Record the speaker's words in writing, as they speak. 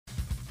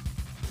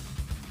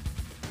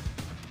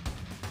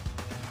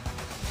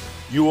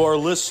You are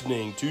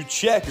listening to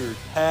Checkered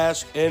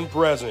Past and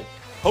Present,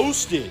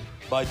 hosted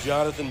by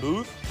Jonathan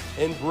Booth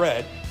and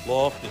Brett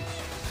Loftus.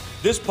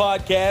 This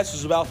podcast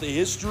is about the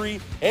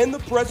history and the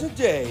present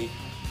day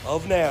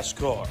of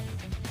NASCAR.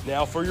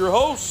 Now for your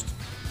host,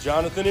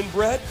 Jonathan and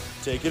Brett,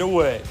 take it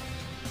away.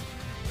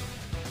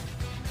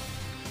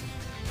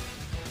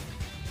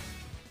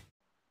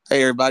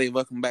 Hey everybody,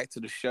 welcome back to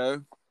the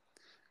show.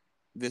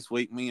 This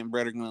week, me and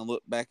Brett are going to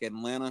look back at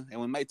Atlanta, and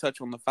we may touch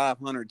on the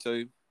 500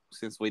 too,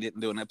 since we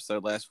didn't do an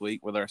episode last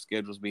week with our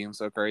schedules being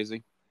so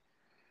crazy.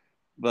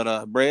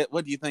 But, Brett,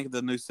 what do you think of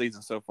the new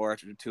season so far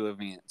after the two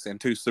events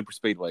and two super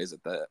speedways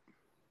at that?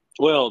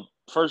 Well,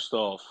 first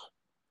off,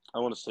 I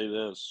want to say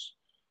this.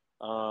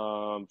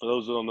 For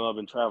those who don't know, I've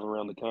been traveling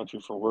around the country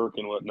for work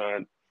and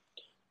whatnot.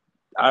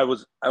 I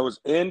was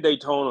in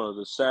Daytona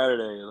the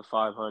Saturday of the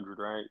 500,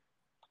 right?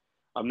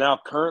 I'm now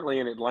currently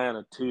in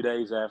Atlanta 2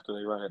 days after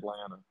they run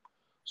Atlanta.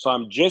 So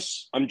I'm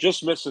just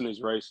missing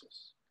these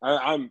races.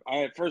 I'm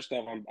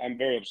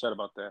very upset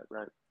about that,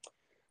 right?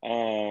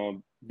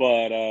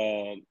 But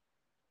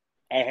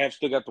I have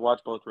still got to watch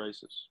both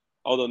races,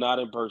 although not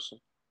in person.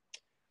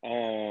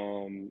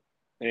 And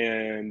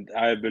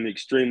I've been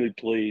extremely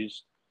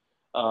pleased,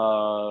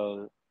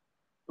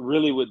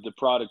 really, with the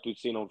product we've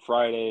seen on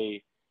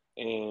Friday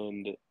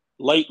and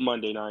late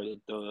Monday night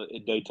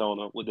at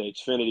Daytona with the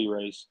Xfinity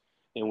race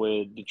and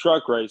with the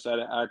truck race.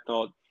 I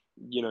thought,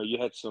 you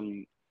had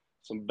some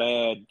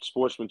bad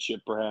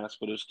sportsmanship perhaps,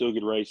 but it was still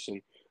good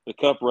racing. The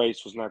Cup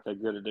race was not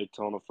that good at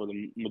Daytona for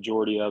the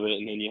majority of it,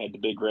 and then you had the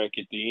big wreck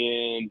at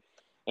the end.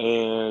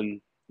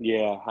 And,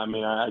 yeah, I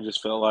mean, I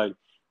just felt like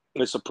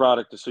it's a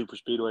product of super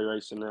speedway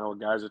racing now.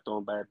 Guys are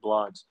throwing bad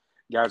blocks.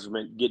 Guys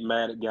are getting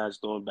mad at guys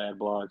throwing bad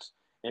blocks,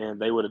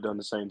 and they would have done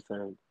the same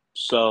thing.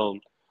 So,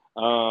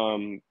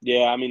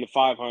 yeah, I mean, the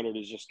 500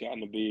 has just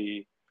gotten to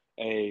be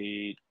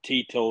a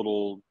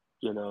teetotal,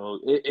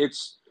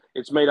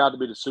 it's made out to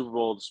be the Super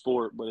Bowl of the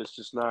sport, but it's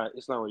just not.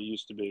 It's not what it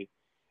used to be.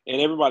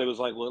 And everybody was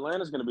like, "Well,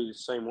 Atlanta's going to be the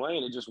same way,"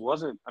 and it just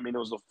wasn't. I mean, it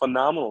was a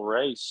phenomenal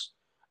race.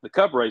 The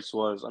Cup race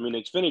was. I mean,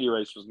 the Xfinity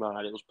race was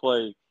not. It was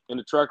play, and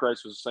the truck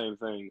race was the same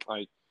thing.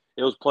 Like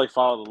it was play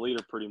follow the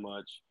leader pretty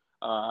much.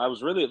 I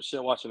was really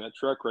upset watching that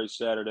truck race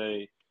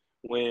Saturday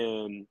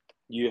when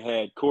you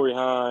had Corey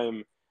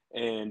Heim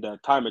and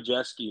Ty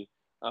Majeski.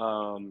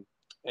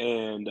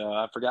 And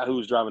I forgot who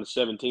was driving the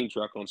 17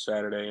 truck on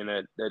Saturday in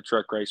that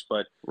truck race,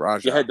 but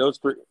Raja. you had those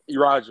three.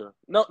 Raja.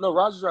 No,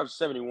 Raja drives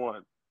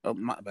 71. Oh,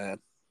 my bad.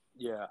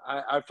 Yeah,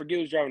 I forget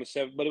who was driving the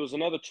 7, but it was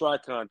another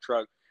Tricon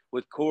truck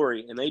with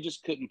Corey, and they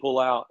just couldn't pull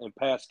out and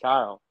pass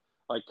Kyle,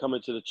 like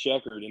coming to the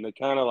checkered, and they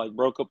kind of like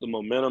broke up the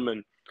momentum,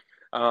 and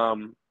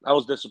I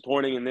was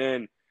disappointing. And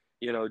then,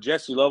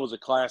 Jesse Love was a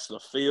class of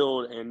the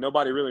field, and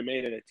nobody really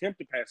made an attempt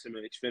to pass him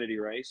in the Xfinity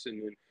race,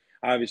 and then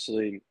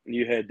obviously,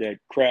 you had that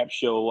crap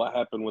show, what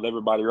happened with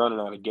everybody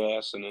running out of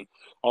gas, and then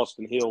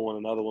Austin Hill won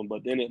another one.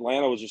 But then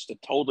Atlanta was just a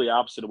totally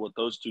opposite of what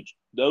those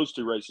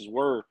two races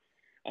were.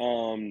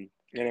 And,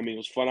 I mean, it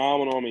was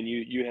phenomenal. I mean,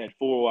 you had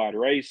four-wide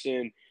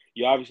racing.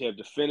 You obviously have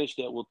the finish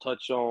that we'll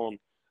touch on.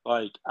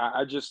 Like,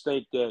 I just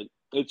think that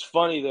it's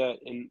funny that,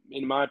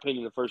 in my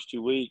opinion, the first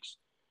 2 weeks,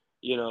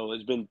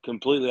 it's been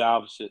completely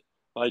opposite.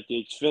 Like,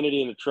 the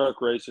Xfinity and the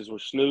truck races were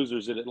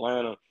snoozers at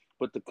Atlanta,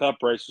 but the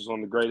Cup race was one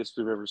of the greatest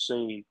we've ever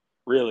seen.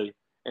 Really.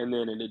 And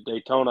then in the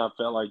Daytona, I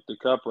felt like the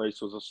Cup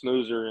race was a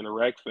snoozer and a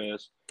wreck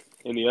fest,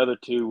 and the other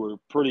two were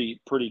pretty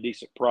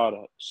decent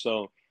products.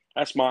 So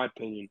that's my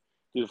opinion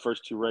through the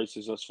first two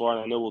races thus far.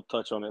 And I know we'll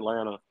touch on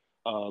Atlanta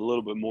a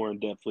little bit more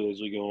in depthly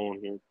as we go on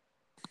here.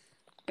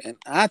 And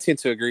I tend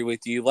to agree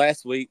with you.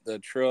 Last week, the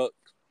truck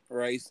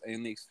race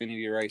and the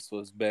Xfinity race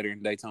was better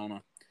in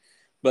Daytona.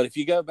 But if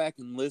you go back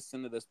and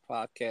listen to this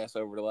podcast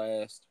over the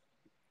last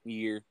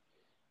year,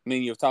 I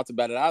mean, you've talked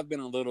about it. I've been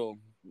a little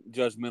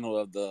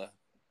judgmental of the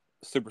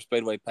super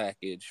speedway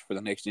package for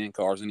the next gen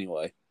cars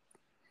anyway.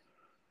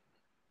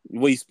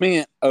 We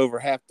spent over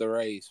half the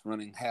race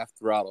running half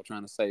throttle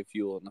trying to save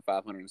fuel in the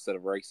 500 instead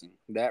of racing.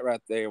 That right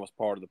there was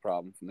part of the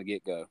problem from the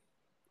get-go.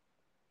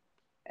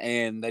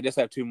 And they just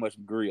have too much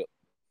grip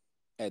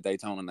at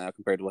Daytona now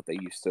compared to what they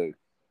used to.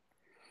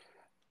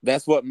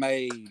 That's what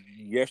made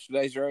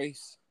yesterday's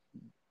race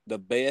the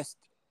best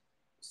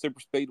super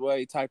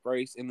speedway type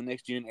race in the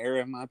next gen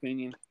era, in my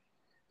opinion,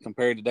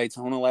 compared to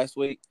Daytona last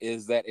week,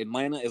 is that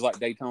Atlanta is like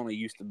Daytona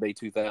used to be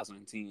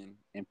 2010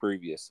 and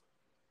previous.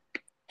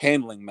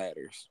 Handling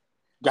matters.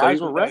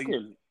 Guys were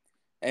wrecking.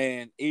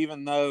 And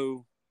even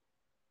though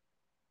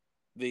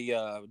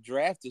the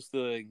draft is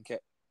still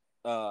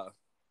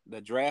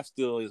the draft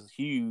still is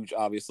huge,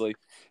 obviously,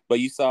 but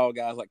you saw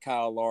guys like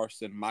Kyle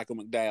Larson, Michael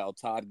McDowell,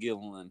 Todd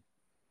Gilliland,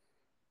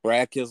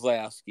 Brad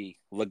Keselowski,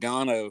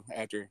 Logano,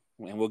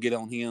 and we'll get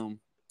on him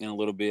in a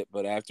little bit,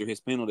 but after his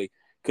penalty,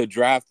 could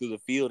drive through the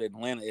field in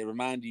Atlanta. It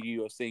reminded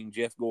you of seeing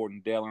Jeff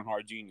Gordon, Dale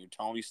Earnhardt Jr.,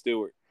 Tony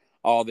Stewart,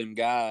 all them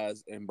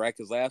guys, and Brad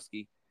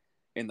Keselowski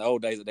in the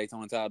old days at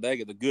Daytona and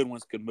Talladega. The good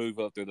ones could move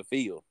up through the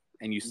field,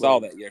 and you saw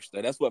that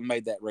yesterday. That's what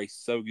made that race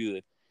so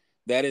good.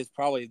 That is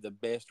probably the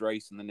best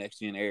race in the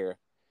next-gen era.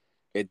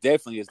 It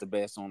definitely is the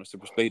best on the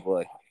super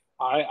speedway.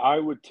 I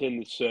would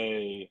tend to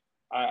say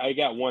I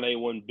got 1A,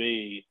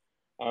 1B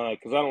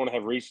because I don't want to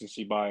have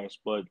recency bias,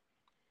 but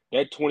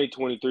that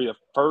 2023, the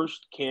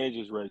first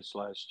Kansas race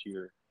last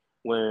year,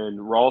 when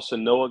Ross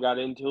and Noah got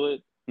into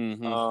it,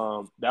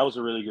 Mm-hmm. that was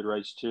a really good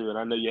race too. And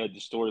I know you had the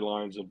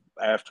storylines of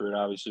after it,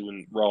 obviously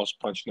when Ross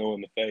punched Noah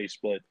in the face,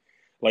 but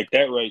like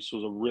that race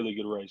was a really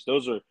good race.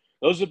 Those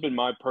have been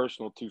my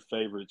personal two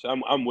favorites.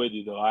 I'm with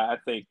you though. I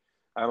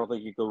don't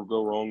think you could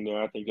go wrong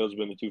there. I think those have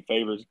been the two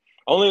favorites.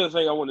 Only other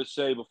thing I want to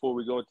say before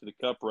we go into the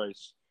Cup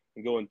race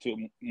and go into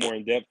it more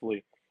in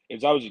depthly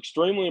is I was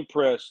extremely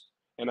impressed,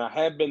 and I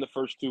have been the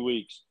first 2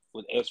 weeks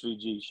with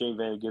SVG, Shane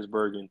Van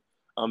Gisbergen,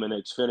 in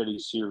the Xfinity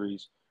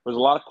series. There's a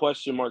lot of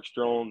question marks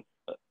thrown,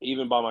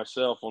 even by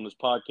myself on this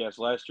podcast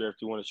last year after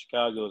he won at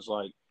Chicago. It's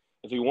like,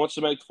 if he wants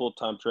to make the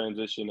full-time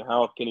transition,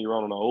 how can he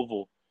run on an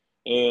oval?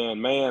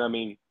 And, man, I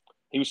mean,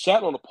 he was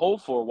sat on the pole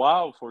for a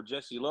while before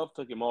Jesse Love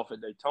took him off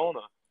at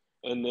Daytona.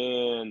 And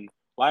then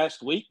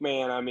last week,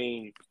 man, I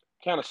mean,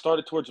 kind of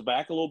started towards the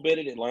back a little bit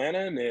at Atlanta.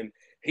 And then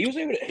he was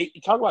able to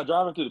talk about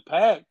driving through the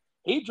pack.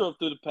 He drove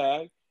through the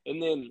pack,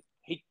 and then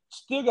he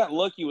still got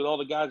lucky with all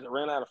the guys that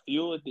ran out of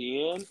fuel at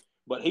the end.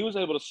 But he was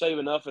able to save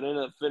enough and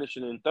ended up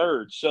finishing in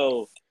third.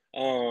 So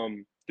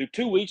through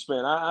 2 weeks,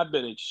 man, I've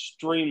been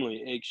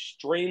extremely,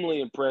 extremely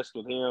impressed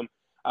with him.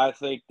 I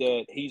think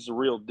that he's the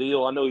real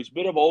deal. I know he's a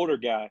bit of an older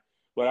guy,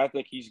 but I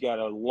think he's got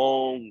a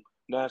long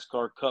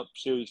NASCAR Cup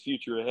Series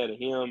future ahead of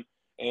him.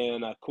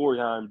 And Corey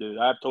Heim, dude,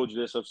 I've told you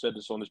this. I've said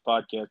this on this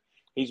podcast.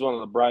 He's one of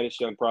the brightest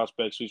young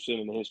prospects we've seen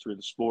in the history of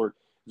the sport.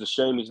 It's a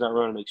shame he's not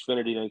running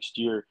Xfinity next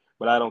year,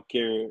 but I don't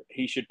care.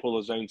 He should pull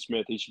a Zane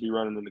Smith. He should be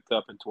running in the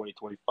Cup in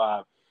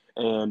 2025.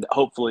 And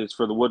hopefully it's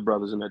for the Wood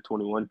brothers in that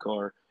 21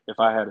 car. If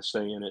I had a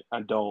say in it,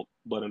 I don't.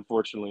 But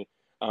unfortunately,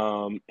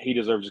 he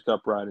deserves a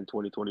Cup ride in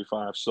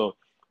 2025. So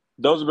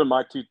those have been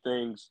my two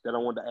things that I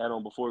wanted to add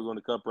on before we go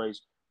into the Cup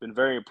race. Been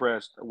very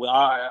impressed. Well,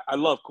 I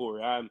love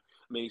Corey. I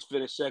mean, he's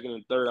finished second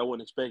and third. I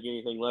wouldn't expect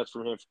anything less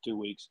from him for 2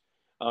 weeks.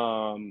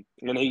 And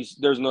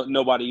there's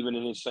nobody even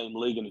in his same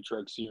league in the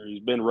Truck Series.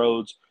 Ben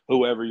Rhodes,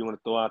 whoever you want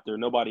to throw out there,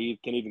 nobody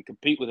can even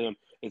compete with him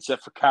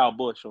except for Kyle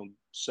Busch on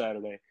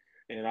Saturday.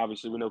 And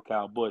obviously we know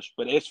Kyle Busch.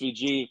 But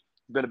SVG has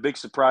been a big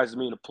surprise to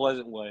me in a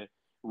pleasant way.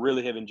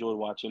 Really have enjoyed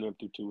watching him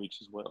through 2 weeks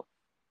as well.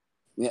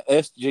 Yeah,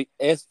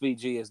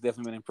 SVG has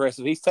definitely been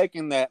impressive. He's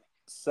taken that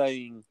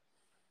saying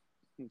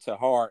to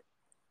heart.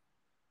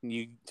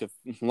 To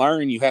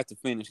learn, you have to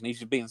finish, and he's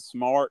just being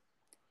smart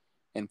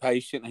and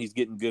patient, and he's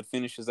getting good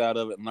finishes out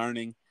of it and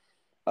learning.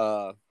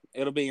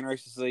 It'll be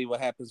interesting to see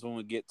what happens when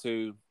we get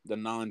to the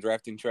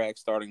non-drafting track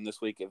starting this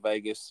week at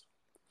Vegas.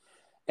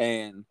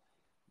 And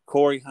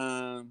Corey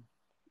Heim,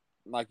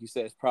 like you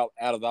said, is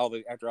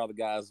probably after all the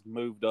guys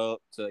moved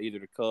up to either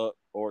the Cup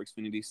or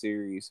Xfinity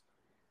Series,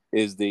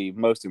 is the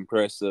most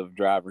impressive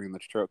driver in the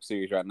Truck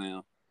Series right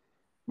now.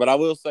 But I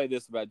will say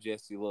this about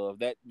Jesse Love: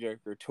 that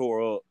joker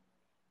tore up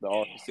the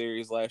ARCA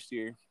Series last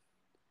year.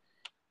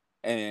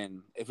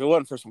 And if it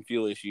wasn't for some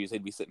fuel issues,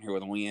 he'd be sitting here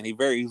with a win. He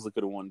very easily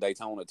could have won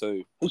Daytona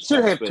too. He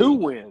should have 2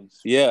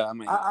 wins. Yeah, I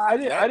mean, I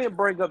didn't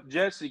bring up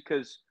Jesse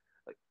because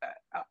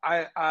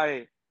I've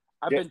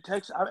been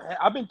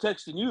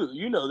texting you.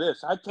 You know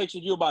this. I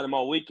texted you about him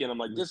all weekend. I'm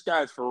like, this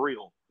guy's for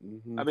real.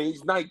 Mm-hmm. I mean,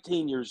 he's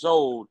 19 years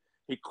old.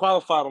 He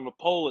qualified on the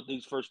pole at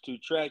these first 2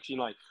 tracks. You're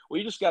like, well,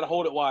 you just got to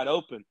hold it wide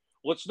open.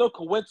 Well, it's no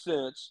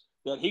coincidence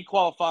that he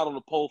qualified on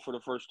the pole for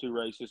the first 2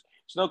 races.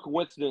 It's no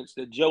coincidence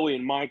that Joey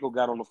and Michael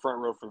got on the front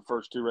row for the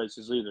first 2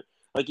 races either.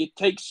 Like, it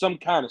takes some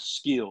kind of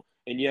skill.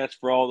 And yes,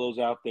 for all those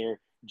out there,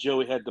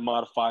 Joey had the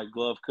modified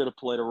glove, could have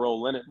played a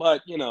role in it.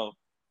 But,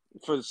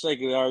 for the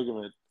sake of the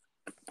argument,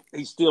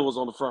 he still was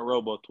on the front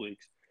row both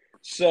weeks.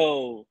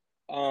 So,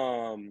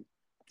 one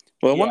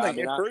thing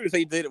it proves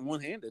he did it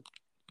one-handed.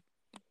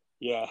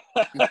 Yeah.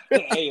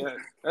 Hey,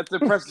 that's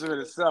impressive in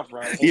itself,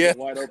 right? Yeah.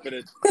 Wide open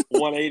at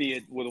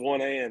 180 with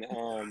one hand.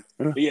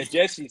 But yeah,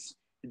 Jesse's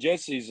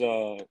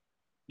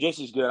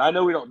good. I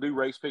know we don't do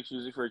race picks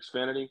usually for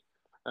Xfinity.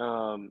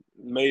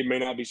 May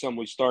not be something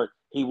we start.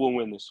 He will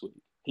win this week.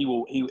 He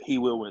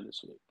will win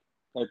this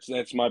week.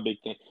 That's my big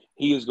thing.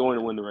 He is going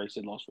to win the race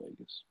in Las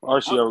Vegas.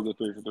 RCR will go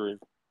 3 for 3.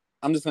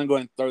 I'm just going to go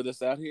ahead and throw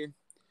this out here.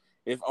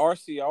 If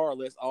RCR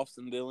lets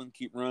Austin Dillon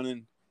keep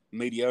running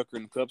mediocre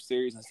in the Cup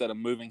Series instead of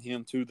moving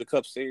him to the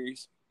Cup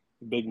Series,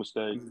 big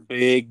mistake.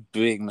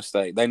 Big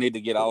mistake. They need to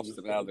get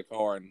Austin out of the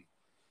car, and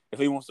if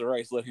he wants to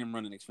race, let him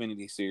run an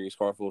Xfinity Series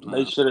car full time.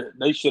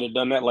 They should have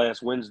done that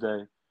last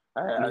Wednesday.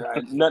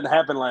 Nothing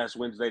happened last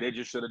Wednesday. They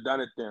just should have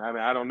done it then. I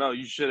mean, I don't know.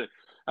 You should have.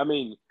 I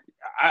mean,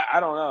 I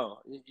don't know.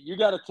 You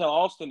got to tell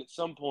Austin at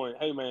some point,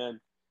 hey man,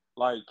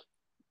 like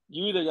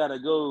you either got to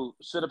go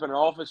sit up in an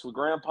office with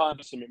Grandpa and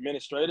do some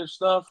administrative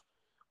stuff,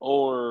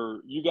 or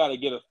you got to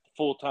get a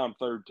full-time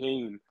third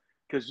team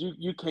because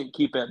you can't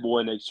keep that boy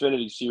in the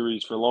Xfinity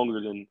Series for longer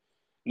than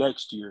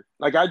next year.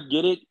 Like, I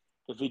get it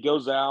if he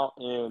goes out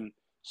and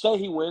say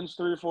he wins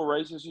 3 or 4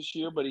 races this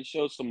year, but he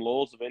shows some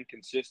lulls of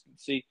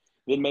inconsistency,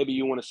 then maybe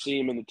you want to see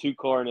him in the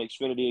 2-car in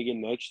Xfinity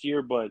again next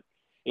year. But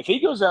if he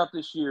goes out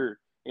this year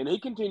and he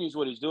continues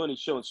what he's doing, he's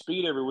showing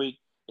speed every week,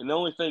 and the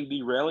only thing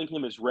derailing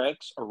him is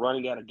wrecks or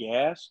running out of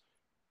gas,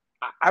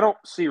 I don't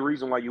see a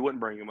reason why you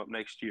wouldn't bring him up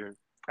next year.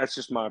 That's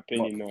just my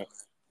opinion now.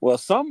 Well,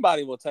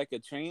 somebody will take a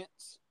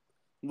chance.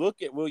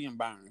 Look at William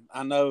Byron.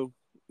 I know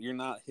you're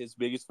not his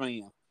biggest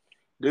fan.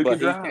 Dude can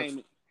drive.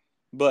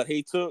 But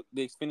he took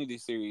the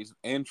Xfinity Series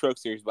and Truck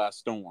Series by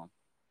storm.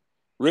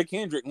 Rick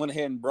Hendrick went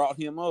ahead and brought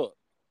him up,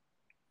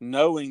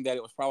 knowing that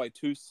it was probably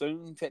too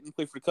soon,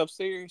 technically, for the Cup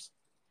Series.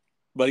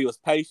 But he was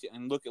patient,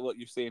 and look at what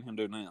you're seeing him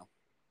do now.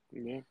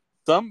 Yeah.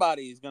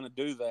 Somebody is going to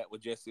do that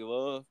with Jesse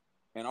Love,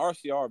 and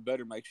RCR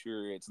better make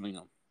sure it's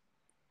them.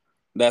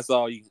 That's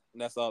all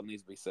that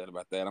needs to be said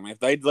about that. I mean, if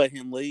they'd let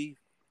him leave,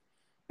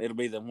 it'll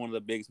be one of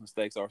the biggest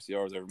mistakes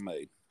RCR has ever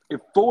made. If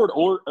Ford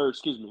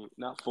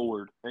not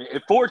Ford.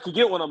 If Ford could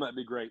get one of them, that'd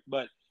be great.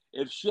 But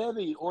if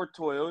Chevy or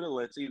Toyota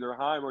lets either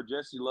Heim or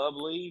Jesse Love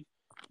leave,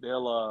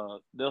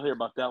 they'll hear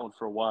about that one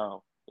for a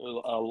while. A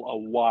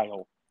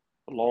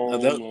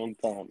long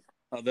time.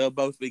 They'll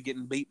both be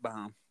getting beat by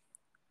him.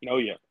 Oh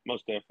yeah,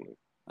 most definitely.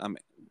 I mean,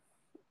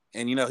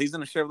 and he's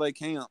in a Chevrolet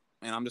camp,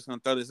 and I'm just going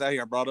to throw this out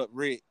here. I brought up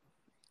Rick.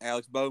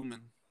 Alex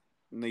Bowman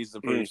needs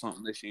to prove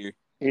something this year.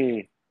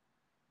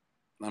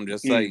 I'm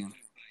just saying.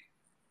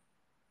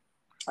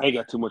 I ain't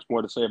got too much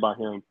more to say about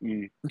him.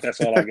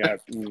 That's all I got.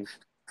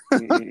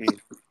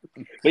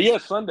 But yeah,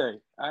 Sunday.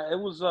 It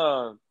was.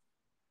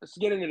 Let's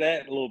get into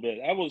that a little bit.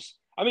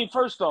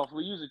 First off,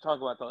 we usually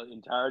talk about the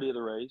entirety of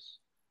the race,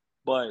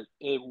 but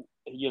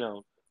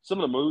some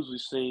of the moves we've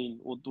seen.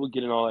 We'll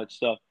get into all that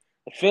stuff.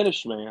 The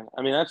finish, man.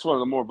 I mean, that's one of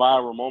the more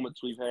viral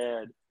moments we've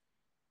had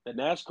that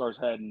NASCAR's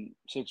had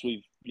since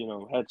we've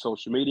had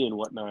social media and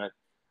whatnot.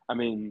 I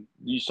mean,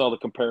 you saw the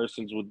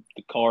comparisons with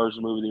the Cars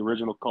movie, the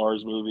original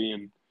Cars movie,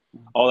 and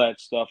all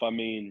that stuff. I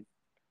mean,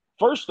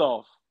 first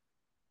off,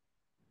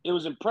 it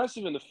was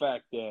impressive in the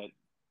fact that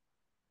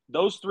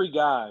those three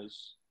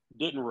guys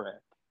didn't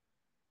wreck.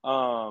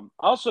 I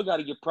also got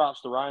to give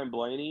props to Ryan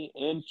Blaney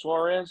and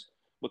Suarez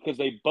because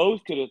they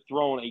both could have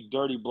thrown a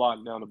dirty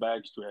block down the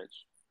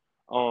backstretch,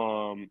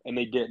 and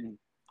they didn't.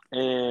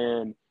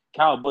 And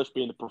Kyle Busch,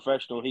 being the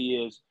professional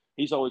he is,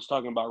 he's always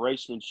talking about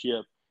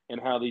racemanship and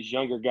how these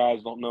younger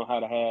guys don't know how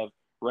to have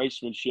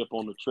racemanship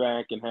on the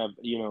track and have,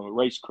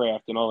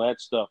 racecraft and all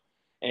that stuff.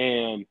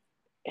 And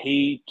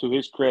he, to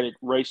his credit,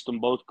 raced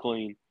them both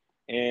clean.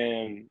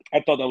 And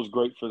I thought that was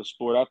great for the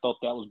sport. I thought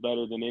that was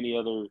better than any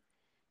other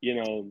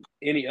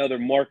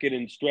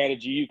marketing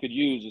strategy you could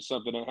use is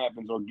something that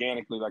happens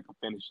organically like a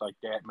finish like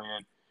that,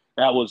 man.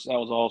 That was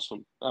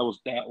awesome. That was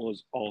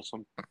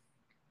awesome.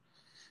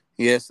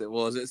 Yes, it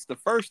was. It's the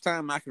first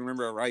time I can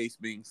remember a race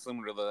being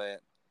similar to that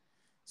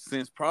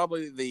since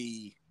probably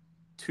the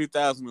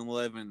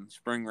 2011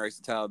 spring race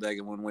at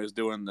Talladega when we was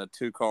doing the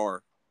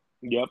two-car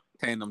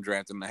tandem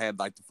draft and they had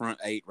like the front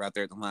 8 right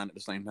there at the line at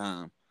the same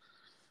time.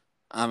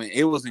 I mean,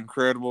 it was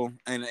incredible.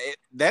 And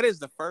that is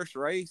the first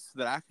race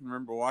that I can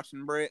remember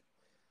watching, Brett,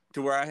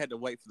 to where I had to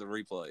wait for the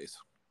replays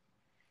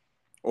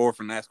or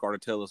for NASCAR to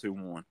tell us who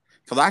won.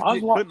 Because I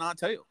could not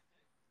tell.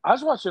 I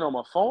was watching on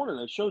my phone, and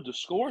they showed the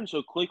scoring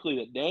so quickly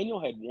that Daniel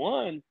had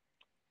won.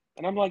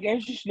 And I'm like,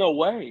 there's just no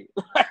way.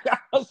 I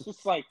was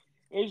just like,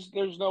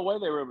 there's no way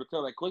they were able to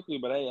tell that quickly.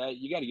 But, hey,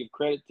 you got to give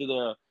credit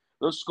to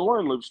those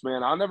scoring loops,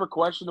 man. I'll never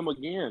question them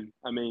again.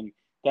 I mean,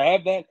 to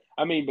have that –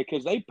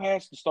 because they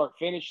passed the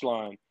start-finish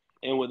line,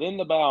 and within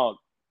about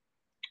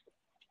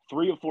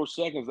 3 or 4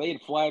 seconds, they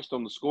had flashed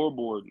on the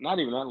scoreboard. Not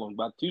even that long,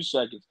 about 2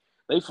 seconds.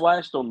 They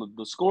flashed on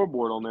the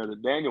scoreboard on there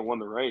that Daniel won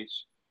the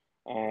race.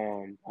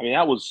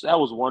 That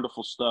was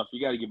wonderful stuff.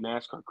 You got to give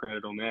NASCAR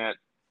credit on that.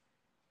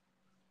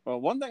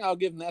 Well, one thing I'll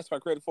give NASCAR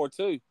credit for,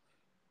 too,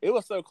 it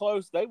was so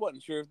close, they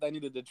wasn't sure if they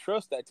needed to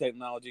trust that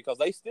technology because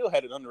they still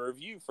had it under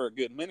review for a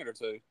good minute or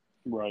two.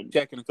 Right.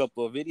 Checking a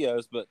couple of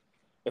videos. But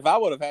if I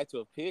would have had to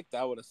have picked,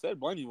 I would have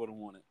said Blaney would have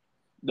won it.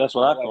 That's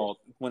what I thought.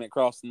 When it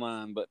crossed the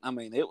line. But,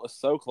 it was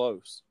so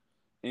close.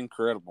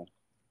 Incredible.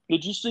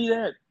 Did you see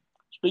that?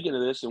 Speaking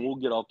of this, and we'll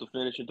get off the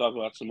finish and talk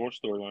about some more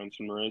storylines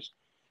from the race.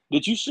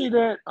 Did you see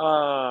that?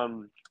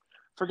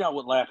 Forgot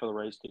what lap of the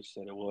race they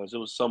said it was. It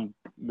was some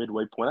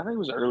midway point. I think it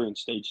was early in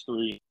stage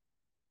 3.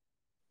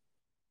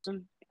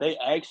 They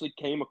actually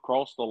came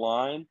across the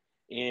line,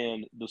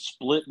 and the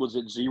split was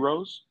at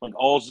zeros, like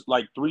all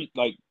like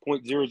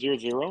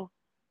 0.000.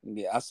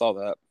 Yeah, I saw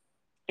that.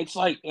 It's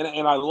like,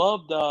 and I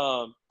loved.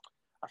 I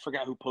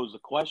forgot who posed the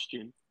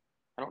question.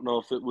 I don't know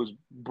if it was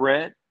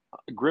Brett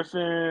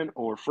Griffin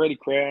or Freddie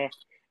Kraft.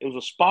 It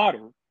was a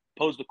spotter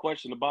posed the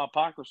question to Bob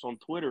Pockrass on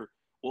Twitter.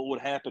 What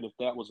would happen if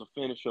that was a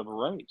finish of a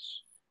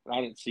race? And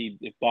I didn't see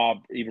if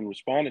Bob even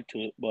responded to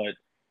it, but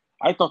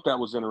I thought that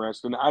was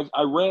interesting.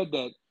 I read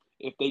that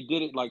if they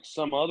did it like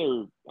some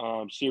other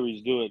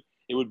series do it,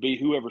 it would be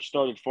whoever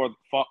started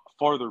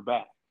farther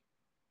back.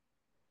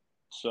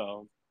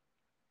 So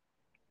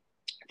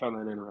I found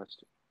that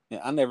interesting.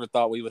 Yeah, I never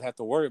thought we would have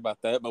to worry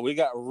about that, but we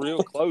got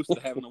real close to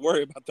having to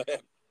worry about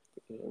that.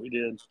 Yeah, we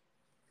did.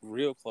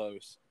 Real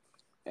close.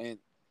 And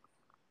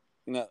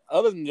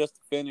other than just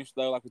the finish,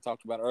 though, like we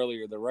talked about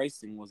earlier, the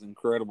racing was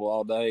incredible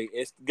all day.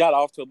 It got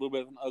off to a little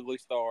bit of an ugly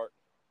start.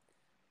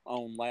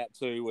 on lap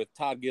 2 with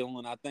Todd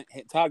Gilliland. I think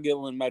Todd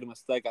Gilliland made a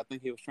mistake. I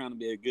think he was trying to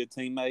be a good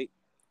teammate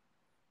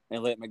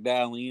and let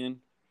McDowell in,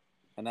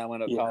 and that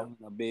ended up causing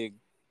a big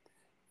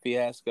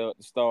fiasco at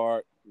the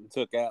start.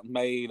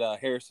 Made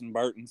Harrison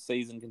Burton's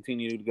season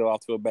continue to go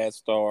off to a bad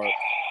start.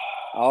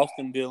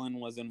 Austin Dillon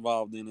was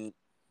involved in it.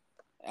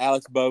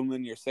 Alex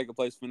Bowman, your second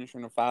place finisher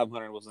in the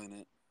 500, was in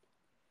it.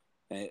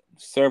 And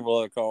several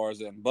other cars,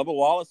 and Bubba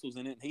Wallace was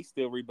in it. And he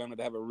still rebounded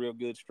to have a real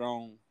good,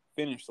 strong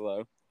finish,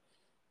 though.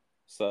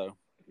 So,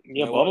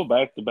 yeah, Bubba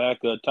back to back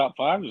top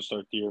 5 to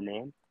start the year,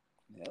 man.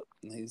 Yep,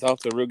 he's off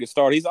to a real good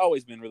start. He's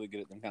always been really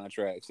good at them kind of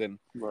tracks, and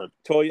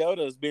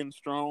Toyota has been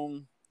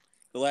strong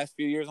the last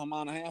few years on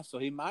mile and a half, so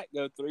he might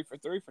go 3 for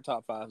 3 for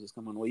top 5 this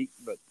coming week,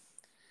 but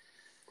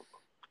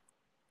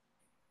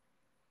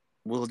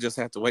we'll just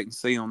have to wait and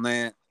see on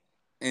that.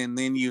 And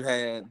then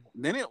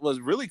it was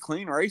really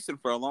clean racing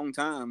for a long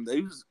time.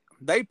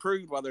 They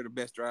proved why they're the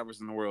best drivers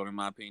in the world, in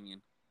my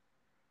opinion,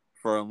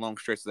 for a long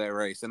stretch of that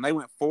race. And they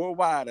went 4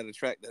 wide at a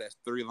track that has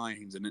 3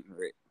 lanes and didn't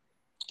wreck.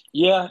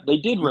 Yeah, they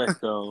did wreck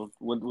though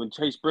when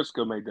Chase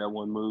Briscoe made that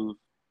one move.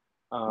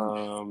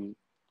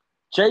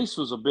 Chase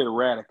was a bit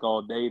erratic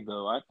all day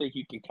though. I think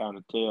you can kind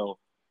of tell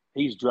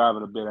he's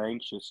driving a bit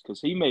anxious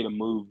because he made a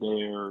move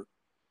there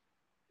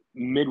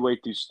midway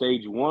through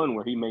stage 1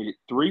 where he made it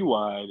 3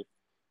 wide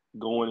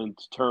going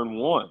into turn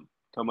 1,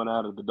 coming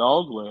out of the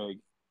dog leg,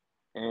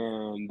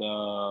 and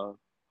I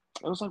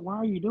was like, "Why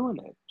are you doing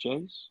that,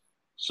 Chase?"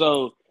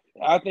 So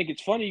I think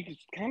it's funny. You can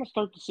kind of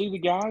start to see the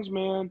guys,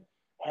 man,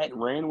 hadn't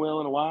ran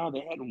well in a while.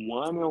 They hadn't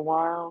won in a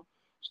while.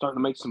 Starting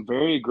to make some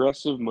very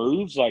aggressive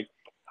moves. Like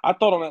I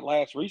thought on that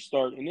last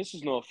restart, and this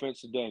is no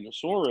offense to Daniel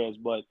Suarez,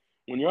 but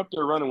when you're up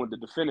there running with the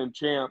defending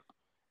champ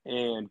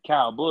and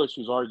Kyle Busch,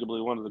 who's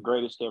arguably one of the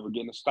greatest to ever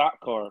get in a stock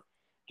car,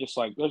 just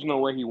like there's no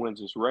way he wins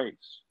this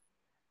race.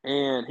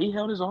 And he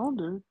held his own,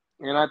 dude.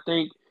 And I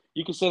think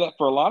you can say that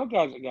for a lot of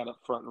guys that got up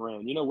front and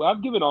ran. You know,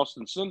 I've given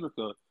Austin Cindric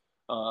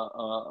a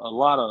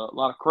lot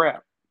of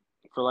crap,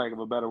 for lack of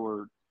a better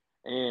word,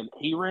 and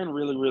he ran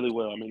really, really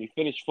well. I mean, he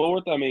finished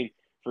 4th. I mean,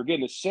 for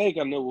goodness sake,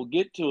 I know we'll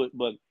get to it,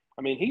 but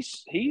I mean,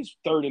 he's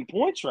 3rd in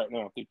points right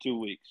now through 2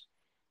 weeks.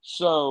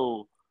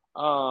 So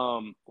a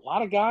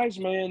lot of guys,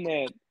 man,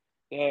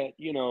 that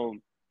you know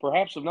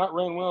perhaps have not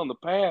ran well in the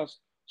past.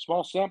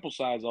 Small sample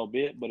size,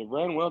 albeit, but have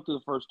ran well through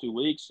the first 2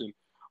 weeks. And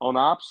on the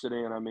opposite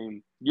end, I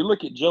mean, you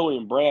look at Joey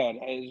and Brad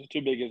as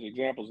 2 biggest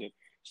examples that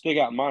stick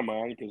out in my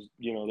mind because,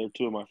 you know, they're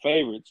 2 of my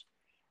favorites.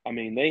 I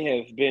mean, they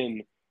have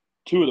been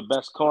 2 of the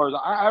best cars.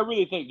 I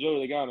really think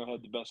Joey Logano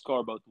had the best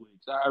car both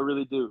weeks. I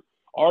really do.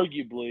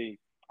 Arguably,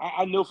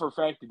 I know for a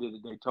fact he did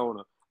at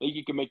Daytona. I think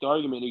you can make the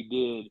argument he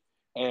did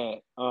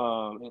at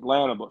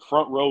Atlanta, but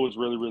front row was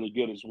really, really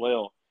good as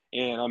well.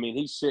 And, I mean,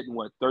 he's sitting,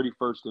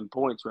 31st in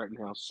points right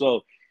now.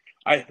 So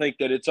I think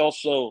that it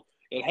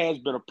has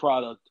been a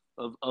product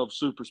of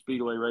super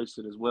speedway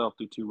racing as well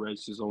through 2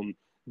 races on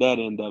that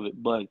end of it.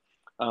 But,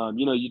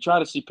 you know, you try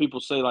to see people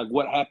say, like,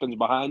 what happens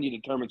behind you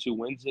determines who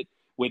wins it.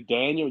 With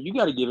Daniel, you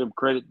got to give him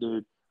credit,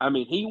 dude. I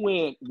mean, he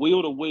went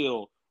wheel to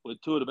wheel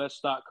with 2 of the best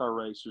stock car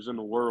racers in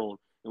the world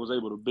and was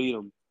able to beat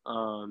them,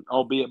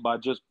 albeit by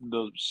just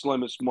the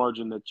slimmest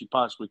margin that you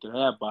possibly could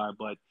have by.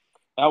 But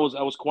that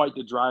was quite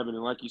the driving.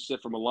 And like you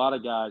said, from a lot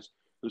of guys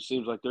who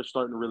seems like they're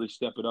starting to really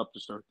step it up to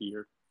start the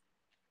year.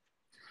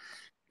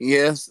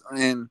 Yes,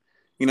 and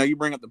you know, you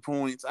bring up the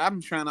points.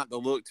 I'm trying not to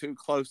look too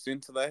close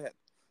into that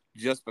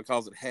just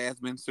because it has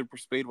been super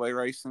speedway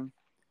racing.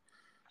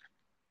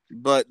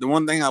 But the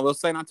one thing I will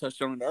say, and I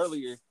touched on it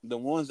earlier, the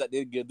ones that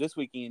did good this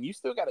weekend, you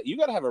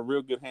gotta have a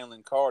real good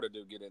handling car to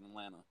do good in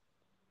Atlanta.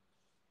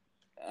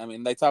 I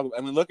mean,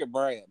 look at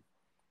Brad.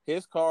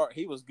 His car,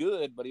 he was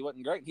good, but he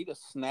wasn't great. He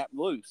just snapped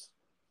loose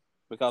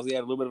because he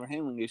had a little bit of a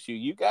handling issue.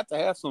 You got to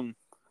have some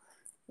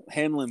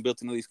handling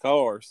built into these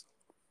cars.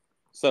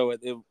 So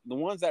the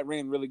ones that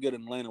ran really good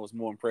in Atlanta was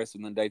more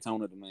impressive than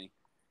Daytona to me.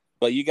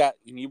 But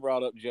you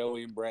brought up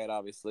Joey and Brad,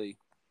 obviously.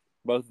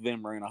 Both of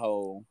them are in a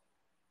hole.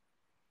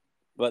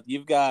 But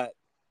you've got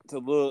to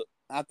look.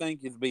 I think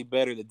it'd be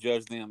better to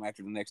judge them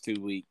after the next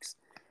 2 weeks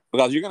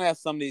because you're going to have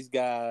some of these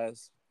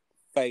guys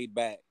fade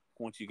back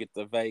once you get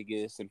to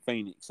Vegas and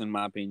Phoenix, in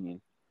my opinion.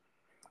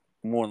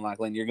 More than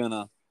likely, and you're going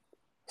to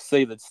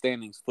see the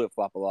standings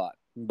flip-flop a lot.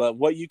 But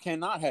what you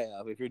cannot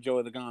have if you're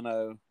Joey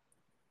Logano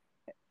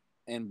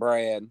and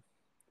Brad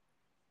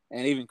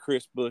and even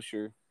Chris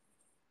Buescher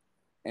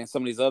and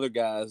some of these other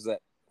guys that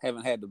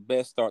haven't had the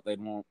best start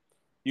they'd want,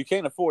 you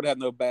can't afford to have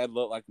no bad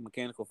luck like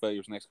mechanical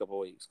failures next couple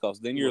of weeks because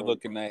then you're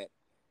looking at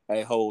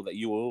a hole that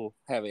you will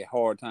have a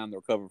hard time to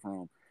recover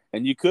from.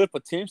 And you could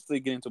potentially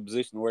get into a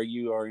position where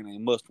you are in a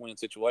must-win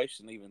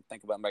situation, even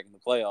think about making the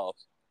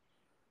playoffs.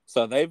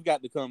 So they've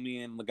got to come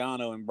in,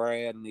 Logano and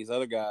Brad and these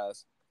other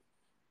guys.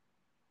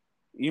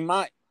 You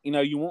might,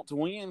 you want to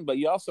win, but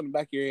you also in the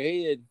back of your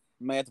head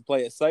may have to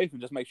play it safe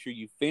and just make sure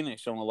you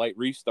finish on a late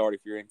restart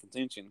if you're in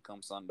contention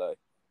come Sunday,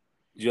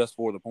 just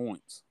for the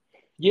points.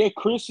 Yeah,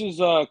 Chris is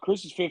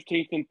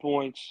 15th in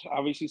points.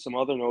 Obviously, some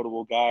other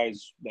notable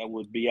guys that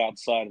would be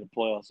outside of the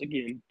playoffs.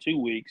 Again,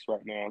 2 weeks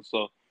right now,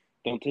 so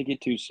Don't take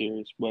it too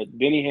serious. But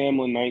Benny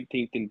Hamlin,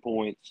 19th in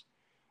points.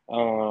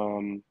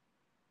 Tyler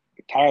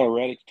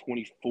Reddick's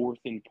 24th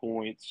in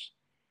points.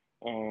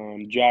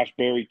 Josh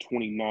Berry,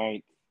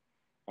 29th.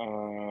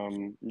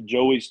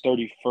 Joey's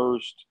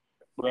 31st.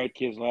 Brad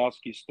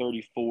Keselowski's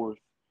 34th.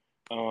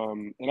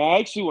 And I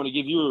actually want to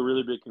give you a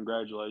really big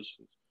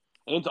congratulations.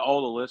 And to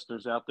all the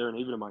listeners out there, and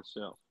even to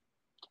myself.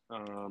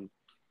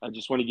 I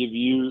just want to give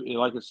you,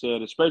 like I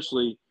said,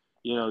 especially,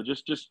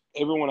 just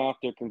everyone out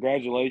there,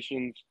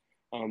 congratulations.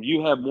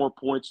 You have more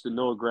points than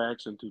Noah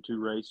Gragson through 2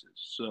 races.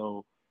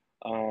 So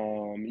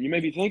you may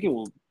be thinking,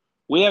 well,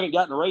 we haven't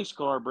gotten a race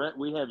car, Brett.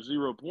 We have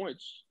 0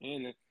 points.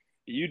 And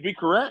you'd be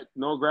correct.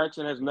 Noah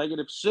Gragson has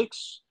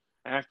 -6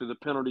 after the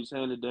penalties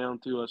handed down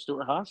to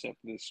Stuart Haas after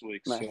this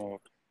week. Man.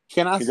 So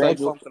can I say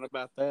something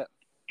about that?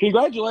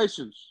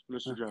 Congratulations,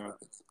 Mr. John.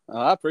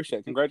 I appreciate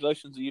it.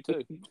 Congratulations to you,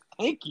 too.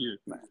 Thank you.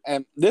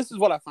 And this is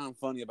what I find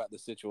funny about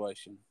this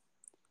situation.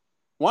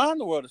 Why in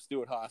the world is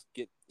Stuart Haas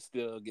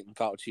still getting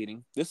caught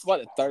cheating? This is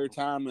like the 3rd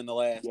time in the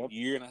last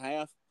year and a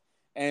half,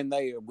 and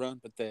they run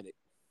pathetic.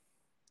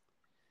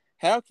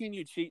 How can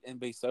you cheat and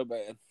be so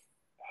bad?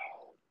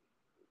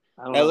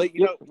 I don't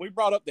know. We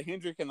brought up the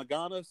Hendrick and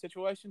Logano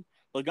situation.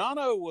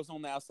 Logano was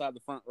on the outside of the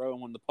front row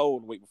and won the pole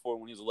the week before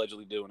when he was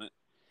allegedly doing it.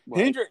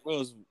 Right. Hendrick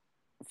was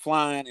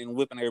flying and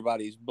whipping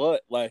everybody's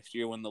butt last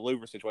year when the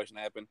Louver situation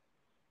happened.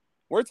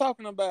 We're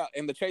talking about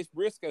in the Chase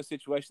Briscoe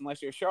situation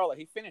last year, Charlotte,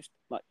 he finished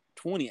like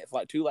 20th,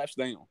 like 2 laps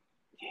down.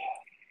 Yeah.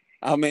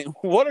 I mean,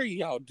 what are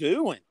y'all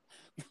doing?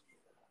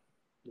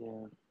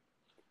 Yeah.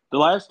 The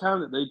last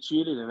time that they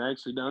cheated and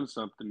actually done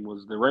something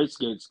was the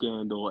RaceGate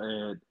scandal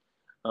at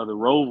the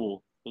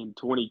Roval in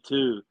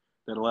 22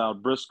 that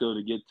allowed Briscoe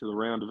to get to the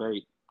round of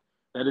 8.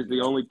 That is the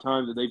only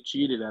time that they've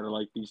cheated out of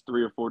like these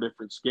 3 or 4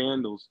 different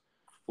scandals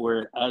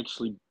where it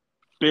actually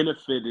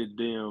benefited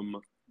them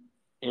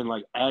and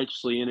like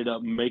actually ended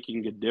up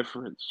making a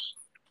difference.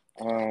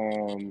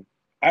 I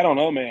don't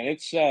know, man.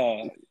 It's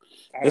bad.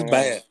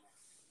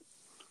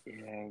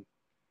 Yeah.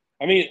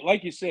 I mean,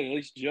 like you said, at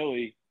least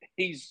Joey,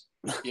 he's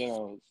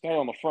started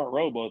on the front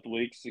row both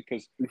weeks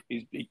because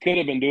he could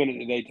have been doing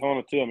it at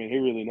Daytona too. I mean,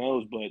 who really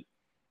knows? But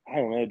I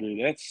don't know,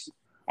 dude.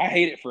 I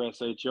hate it for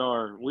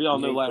SHR. We all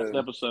know last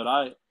episode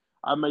I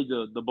made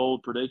the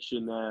bold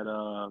prediction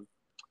that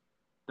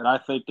I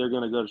think they're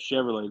going to go to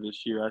Chevrolet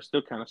this year. I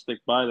still kind of stick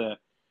by that.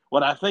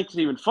 What I think is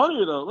even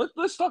funnier, though,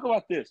 let's talk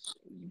about this.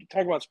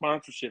 Talk about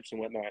sponsorships and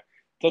whatnot.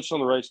 Touched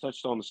on the race,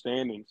 touched on the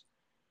standings.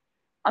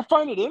 I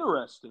find it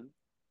interesting.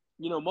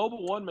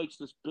 Mobil One makes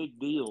this big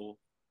deal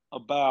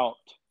about,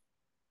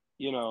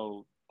 they're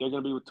going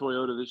to be with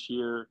Toyota this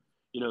year.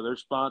 They're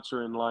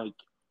sponsoring, like,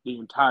 the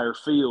entire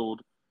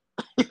field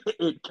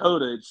at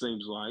COTA, it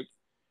seems like.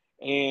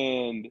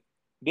 And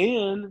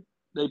then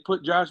they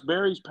put Josh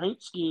Berry's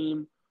paint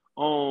scheme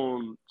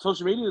on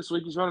social media this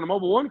week. He's running a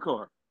Mobil One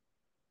car.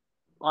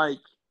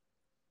 Like,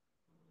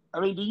 I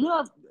mean,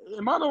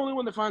 am I the only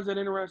one that finds that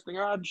interesting?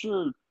 I'm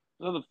sure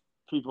other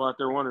people out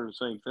there wondering the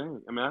same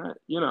thing. I mean,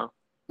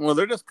 Well,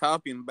 they're just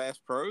copying Bass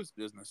Pro's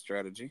business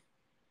strategy.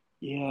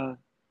 Yeah.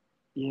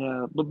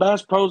 But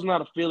Bass Pro's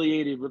not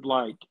affiliated with,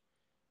 like,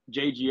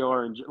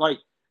 JGR and, like,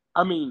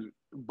 I mean,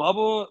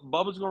 Bubba's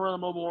going to run a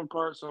Mobil One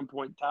car at some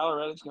point. Tyler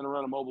Reddick's going to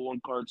run a Mobil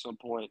One car at some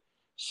point.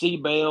 C.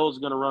 Bale's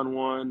going to run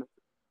one.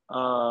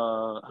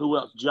 Who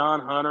else? John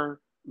Hunter.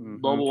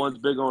 Mobil One's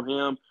big on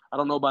him. I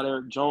don't know about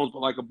Eric Jones, but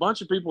like a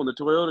bunch of people in the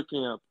Toyota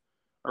camp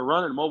are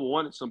running Mobil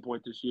One at some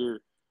point this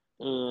year.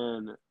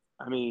 And,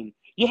 I mean,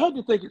 you had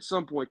to think at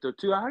some point, though,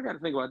 too. I got to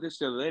think about this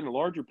the other day in a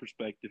larger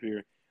perspective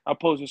here. I'll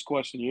pose this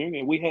question to you,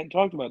 and we hadn't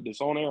talked about this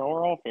on air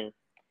or off air.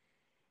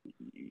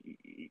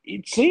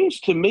 It seems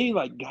to me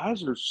like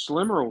guys are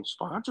slimmer on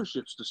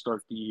sponsorships to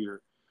start the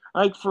year.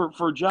 Like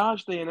for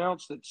Josh, they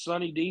announced that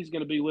Sonny D's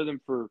going to be with him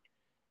for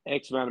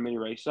X amount of many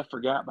races. I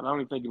forgot, but I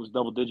don't even think it was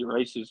double-digit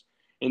races.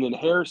 And then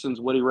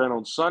Harrison's, what he ran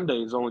on Sunday,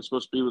 is only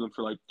supposed to be with him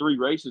for like 3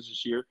 races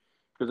this year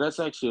because that's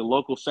actually a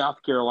local South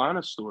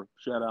Carolina store.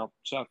 Shout out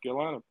South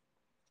Carolina.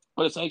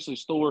 But it's actually a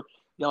store,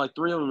 got like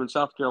 3 of them in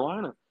South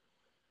Carolina.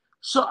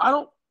 So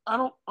I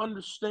don't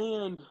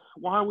understand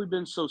why we've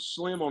been so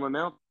slim on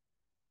announcement.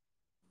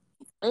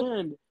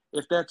 And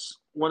if that's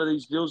one of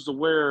these deals to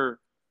where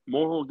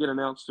more will get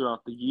announced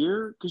throughout the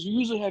year, because you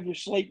usually have your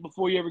slate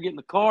before you ever get in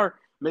the car.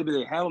 Maybe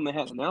they have them, they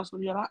haven't announced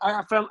them yet.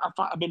 I've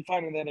been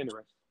finding that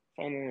interesting.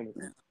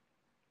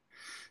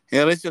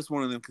 Yeah, it's just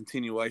one of them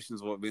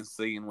continuations of what we've been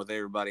seeing with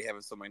everybody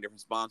having so many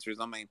different sponsors.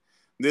 I mean,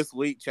 this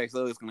week Chase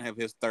Elliott's going to have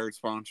his 3rd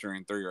sponsor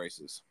in 3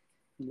 races.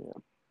 Yeah,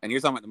 and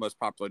you're talking about the most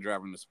popular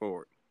driver in the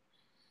sport.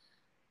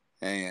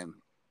 And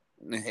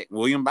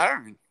William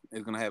Byron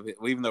is going to have it,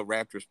 even though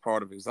Raptor's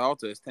part of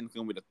Exalta, it's technically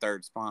going to be the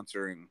 3rd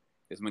sponsor in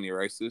as many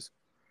races.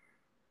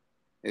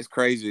 It's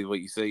crazy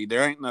what you see.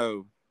 There ain't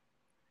no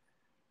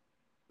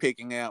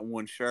picking out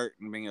one shirt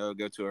and being able to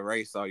go to a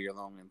race all year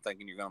long and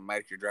thinking you're going to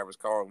match your driver's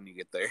car when you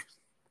get there.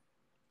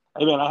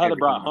 Hey, man, I had to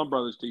buy a Hunt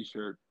Brothers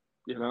t-shirt,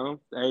 Hey,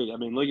 I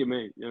mean, look at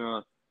me,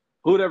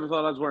 Who would ever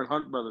thought I was wearing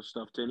Hunt Brothers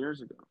stuff 10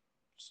 years ago?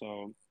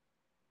 So.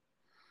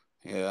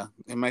 Yeah,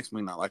 it makes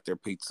me not like their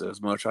pizza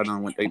as much. I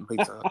don't went eating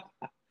Pizza Hut.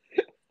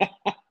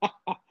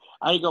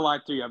 I ain't gonna lie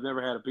to you. I've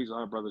never had a Pizza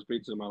Hut Brothers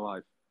pizza in my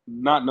life,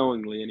 not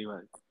knowingly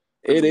anyway.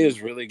 It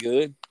is really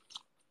good,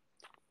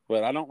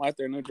 but I don't like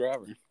their new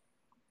driver.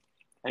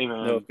 Hey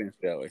No man, offense,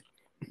 Joey.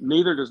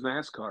 neither does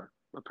NASCAR.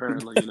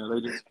 Apparently,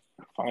 they just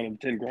fine him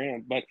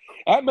 $10,000. But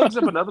that brings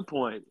up another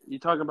point. You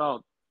talk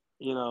about,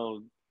 you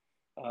know,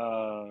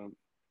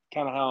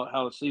 kind of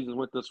how the season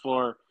went this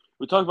far.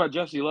 We talked about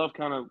Jesse Love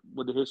kind of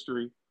with the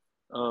history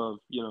of,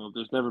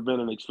 there's never been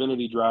an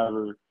Xfinity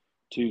driver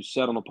to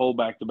set on a pole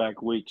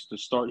back-to-back weeks to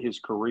start his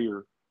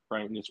career,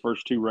 right, in his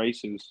first two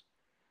races.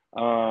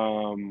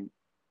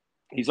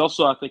 He's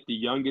also, I think, the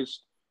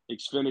youngest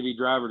Xfinity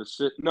driver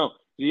to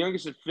the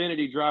youngest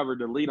Xfinity driver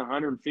to lead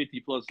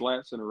 150-plus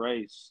laps in a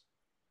race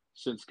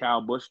since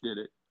Kyle Busch did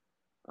it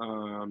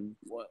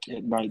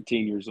at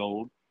 19 years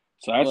old.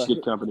 So that's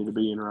good company to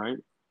be in, right?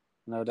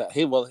 No doubt.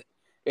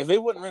 If he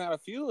wouldn't run out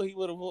of fuel, he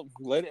would have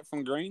led it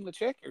from green to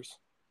checkers.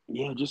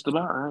 Yeah, just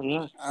about, right?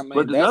 Yeah. I mean,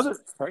 but that's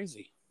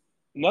crazy.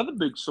 Another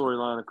big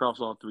storyline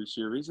across all three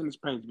series, and it's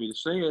pains me to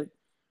say it,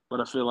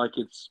 but I feel like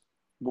it's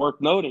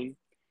worth noting.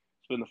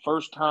 It's been the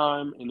first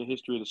time in the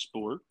history of the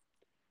sport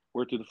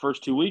where through the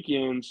first two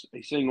weekends,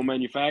 a single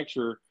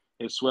manufacturer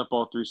has swept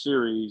all three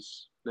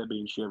series, that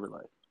being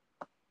Chevrolet.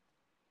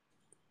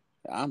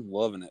 I'm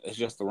loving it. It's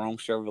just the wrong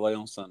Chevrolet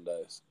on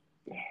Sundays.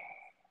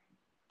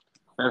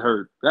 That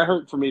hurt. That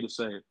hurt for me to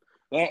say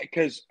it.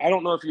 Because I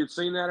don't know if you'd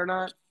seen that or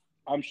not.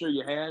 I'm sure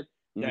you had.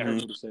 That hurt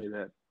me to say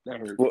that.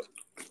 That hurt.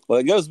 Well,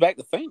 it goes back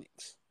to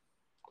Phoenix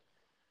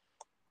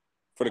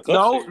for the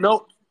Cup Series.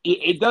 No.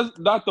 It does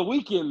not the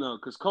weekend though,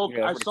 because Cole.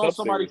 Yeah, I saw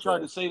somebody try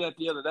to though. say that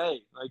the other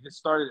day. Like it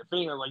started at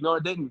Phoenix. Like no,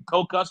 it didn't.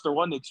 Cole Custer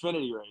won the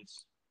Xfinity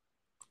race,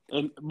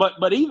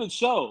 but even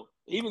so,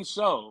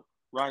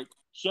 right?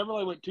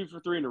 Chevrolet went 2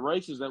 for 3 in the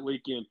races that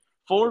weekend.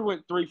 Ford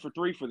went 3 for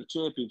 3 for the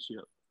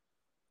championship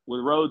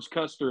with Rhodes,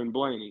 Custer, and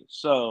Blaney.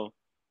 So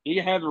you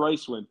can have the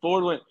race win.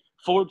 Ford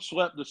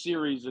swept the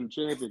series and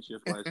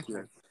championship last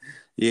year.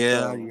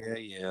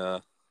 Yeah.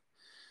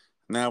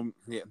 Now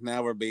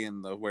we're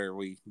being where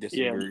we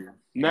disagree. Yeah.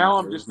 Now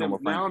I'm just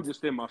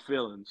in my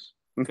feelings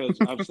because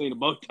I've seen it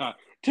both times.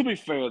 To be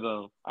fair,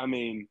 though, I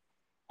mean,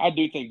 I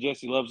do think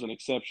Jesse Love's an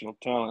exceptional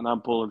talent, and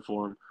I'm pulling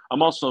for him.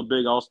 I'm also a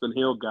big Austin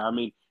Hill guy. I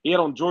mean, he had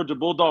on Georgia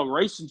Bulldog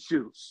racing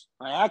shoes.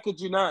 Like, how could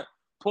you not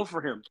pull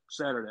for him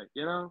Saturday?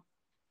 And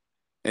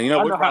we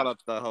brought up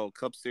the whole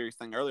Cup Series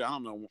thing earlier. I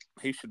don't know.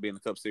 He should be in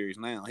the Cup Series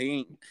now. He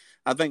ain't.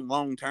 I think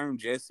long term,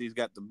 Jesse's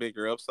got the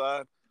bigger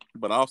upside.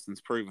 But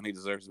Austin's proven he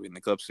deserves to be in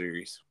the Cup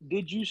Series.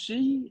 Did you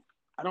see?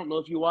 I don't know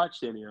if you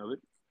watched any of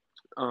it.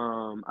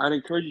 I'd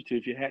encourage you to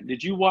if you had.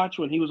 Did you watch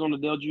when he was on the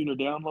Dale Jr.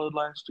 download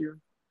last year?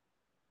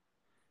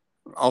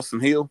 Austin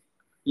Hill?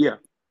 Yeah.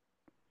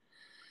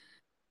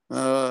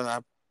 I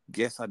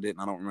guess I didn't.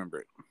 I don't remember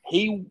it.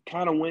 He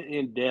kind of went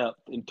in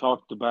depth and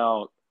talked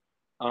about.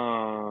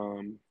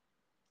 I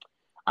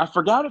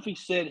forgot if he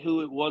said who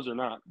it was or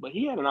not, but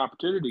he had an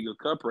opportunity to go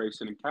cup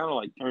racing and kind of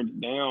like turned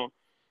it down.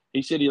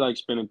 He said he likes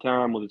spending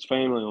time with his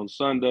family on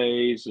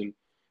Sundays and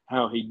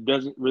how he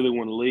doesn't really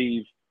want to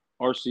leave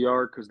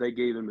RCR because they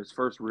gave him his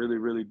first really,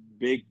 really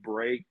big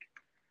break.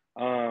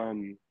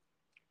 Because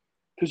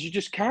you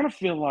just kind of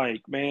feel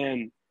like,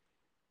 man,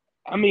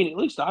 I mean, at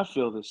least I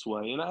feel this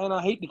way. And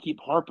I hate to keep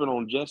harping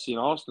on Jesse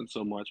and Austin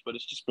so much, but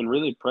it's just been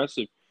really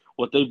impressive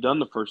what they've done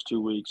the first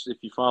 2 weeks. If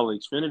you follow the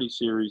Xfinity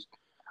series,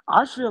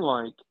 I feel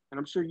like, and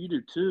I'm sure you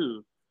do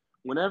too,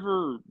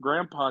 whenever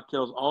Grandpa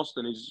tells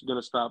Austin he's going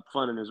to stop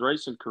funding his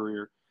racing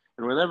career,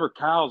 and whenever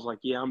Kyle's like,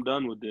 yeah, I'm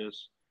done with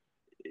this,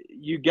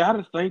 you got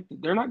to think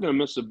that they're not going to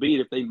miss a beat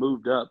if they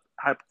moved up,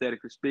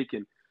 hypothetically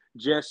speaking,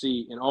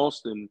 Jesse and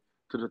Austin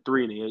to the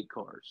 3 and the 8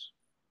 cars.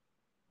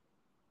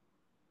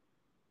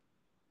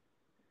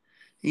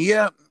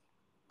 Yeah,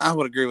 I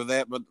would agree with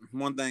that. But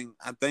one thing,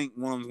 I think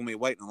one of them's going to be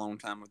waiting a long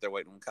time if they're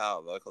waiting on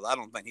Kyle, though, because I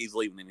don't think he's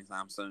leaving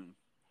anytime soon.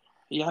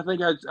 Yeah, I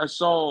think I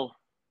saw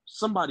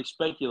somebody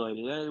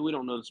speculated. We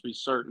don't know this to be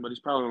certain, but he's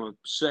probably on a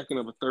second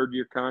of a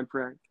third-year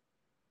contract.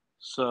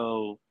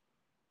 So,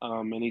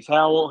 and he's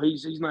how old?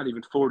 He's not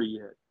even 40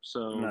 yet.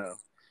 So no,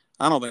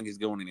 I don't think he's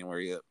going anywhere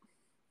yet.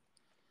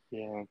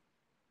 Yeah,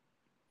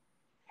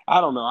 I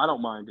don't know. I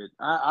don't mind it.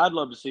 I'd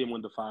love to see him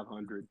win the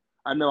 500.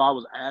 I know I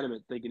was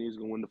adamant thinking he was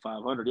going to win the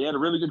 500. He had a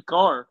really good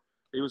car.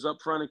 He was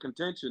up front in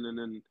contention, and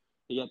then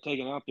he got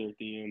taken out there at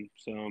the end.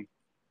 So.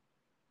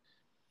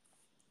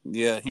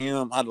 Yeah,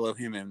 I'd love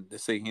him to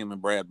see him and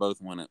Brad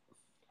both win it.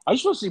 I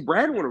just want to see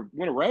Brad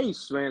win a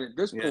race, man, at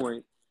this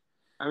point.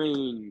 I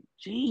mean,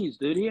 geez,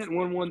 dude, he hadn't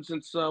won one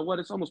since,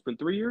 it's almost been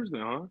 3 years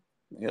now, huh?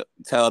 Yep,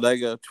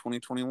 Talladega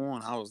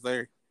 2021. I was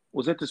there.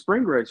 Was that the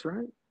spring race,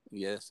 right?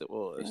 Yes, it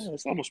was. Yeah,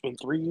 it's almost been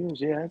 3 years.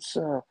 Yeah, it's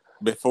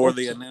before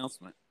the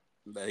announcement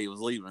that he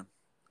was leaving.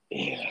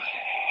 Yeah,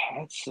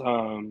 that's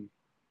unreal,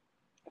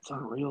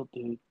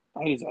 dude.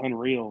 That is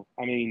unreal.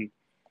 I mean,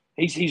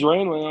 he's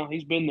ran well.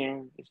 He's been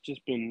there. It's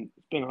been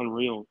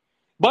unreal.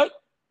 But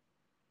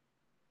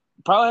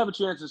probably have a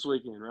chance this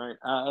weekend, right?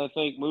 I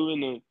think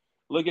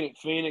looking at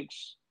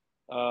Phoenix,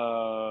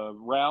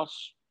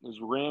 Rouse has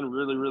ran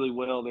really, really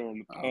well there in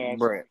the past.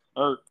 Brett.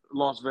 Or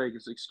Las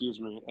Vegas, excuse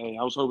me. Hey,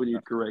 I was hoping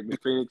you'd correct me.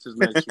 Phoenix is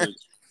next week.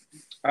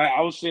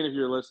 I was seeing if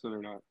you're listening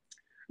or not.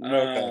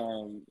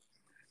 Okay.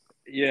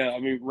 Yeah, I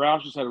mean,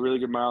 Roush just had a really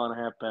good mile and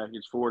a half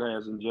package. Ford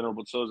has in general,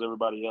 but so has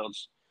everybody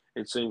else.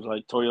 It seems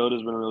like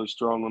Toyota's been really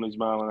strong on these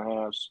mile and a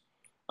halves.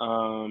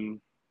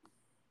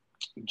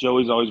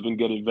 Joey's always been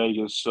good at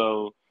Vegas.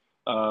 So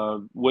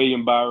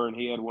William Byron,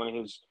 he had one of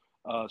his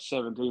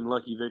 17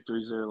 lucky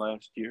victories there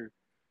last year.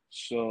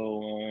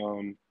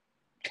 So,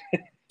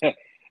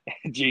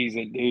 geez,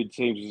 that dude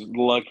seems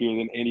luckier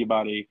than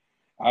anybody.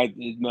 I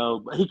know,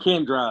 but he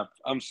can drive.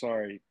 I'm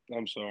sorry.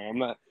 I'm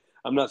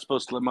not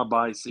supposed to let my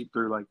body seep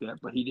through like that.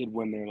 But he did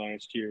win there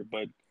last year.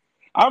 But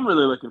I'm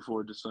really looking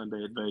forward to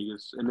Sunday at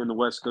Vegas, and then the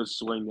West Coast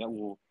swing that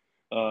will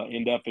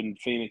end up in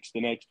Phoenix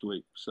the next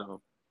week.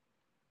 So.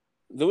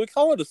 Do we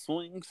call it a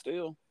swing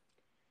still?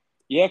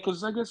 Yeah,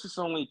 because I guess it's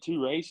only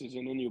 2 races,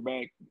 and then you're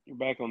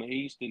back on the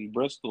east in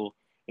Bristol,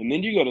 and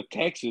then you go to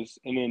Texas,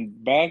 and then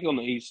back on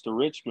the east to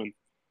Richmond.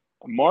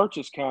 March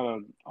is kind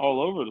of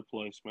all over the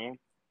place, man.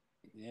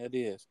 Yeah, it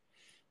is.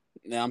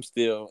 Now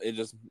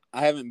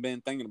I haven't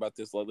been thinking about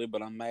this lately,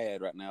 but I'm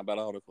mad right now about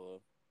Auto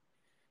Club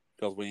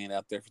because we ain't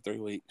out there for 3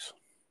 weeks.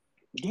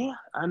 Yeah,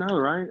 I know,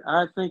 right?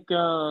 I think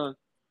I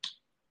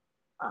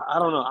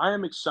don't know. I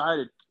am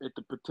excited at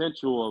the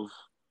potential of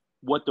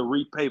what the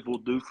repave will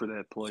do for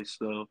that place,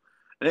 though.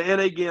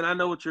 And again, I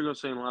know what you're going to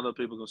say, and a lot of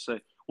people are going to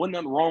say, wasn't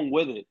nothing wrong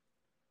with it.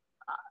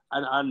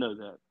 I know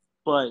that.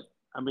 But,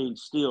 I mean,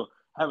 still,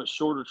 have a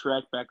shorter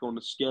track back on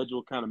the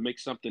schedule, kind of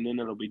mix something in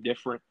that'll be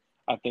different.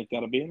 I think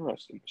that'll be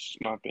interesting. This is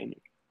my opinion.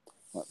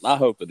 I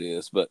hope it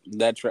is, but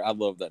I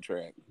love that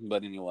track.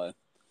 But anyway,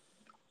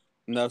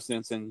 no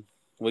sense in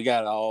we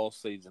got all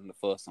season to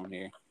fuss on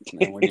here,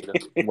 and we need to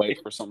wait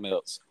for something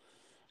else.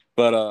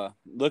 But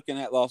looking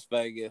at Las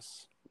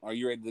Vegas, are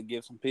you ready to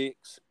give some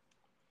picks?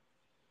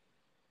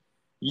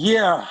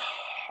 Yeah,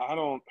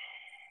 I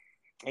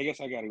guess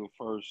I got to go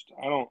first.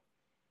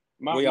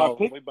 My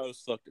pick. We both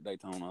sucked at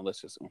Daytona.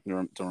 Let's just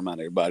to remind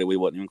everybody, we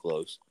wasn't even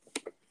close.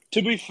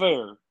 To be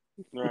fair,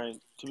 right?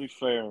 To be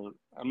fair,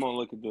 I'm gonna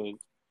look at the.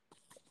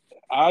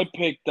 I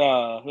picked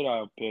who did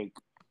I pick?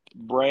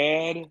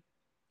 Brad.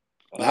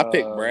 I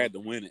picked Brad to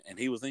win it, and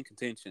he was in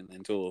contention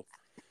until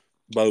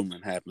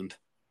Bowman happened.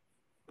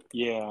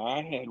 Yeah,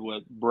 I had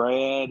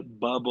Brad,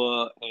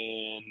 Bubba,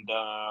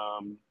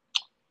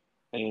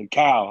 and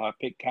Kyle. I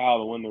picked Kyle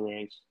to win the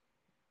race.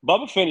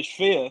 Bubba finished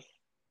fifth,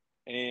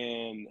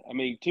 and I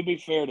mean, to be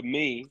fair to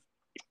me,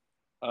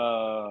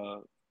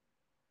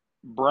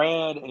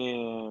 Brad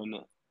and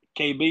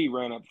KB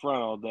ran up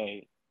front all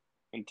day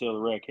until the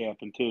wreck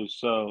happened too.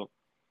 So,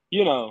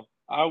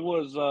 I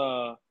was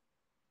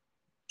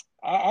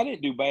I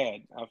didn't do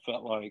bad. I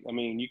felt like, I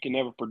mean, you can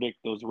never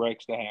predict those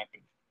wrecks to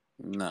happen.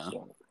 No.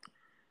 So,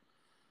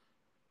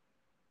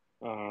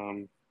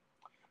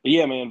 but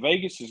yeah, man,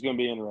 Vegas is going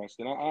to be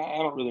interesting. I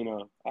don't really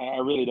know. I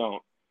really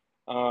don't.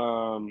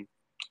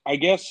 I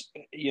guess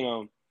I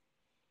don't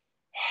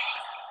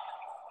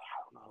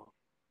know.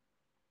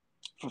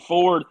 For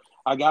Ford,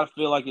 I got to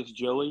feel like it's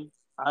Joey.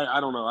 I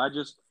don't know.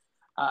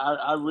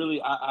 I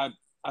really I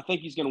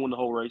think he's going to win the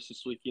whole race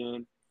this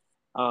weekend.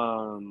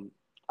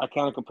 I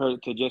kind of compared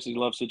it to Jesse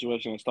Love's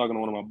situation. I was talking to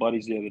one of my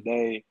buddies the other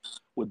day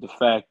with the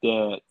fact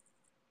that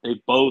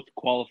they both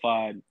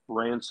qualified,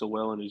 ran so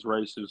well in these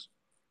races.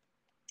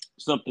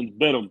 Something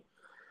bit them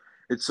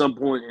at some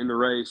point in the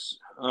race.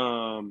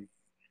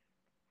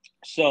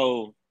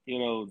 So,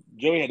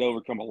 Joey had to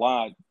overcome a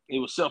lot. It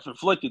was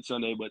self-inflicted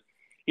Sunday, but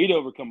he'd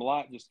overcome a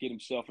lot just to get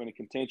himself into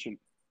contention.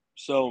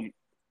 So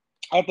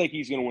I think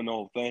he's going to win the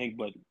whole thing.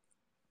 But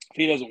if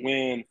he doesn't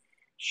win,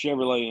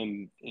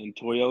 Chevrolet and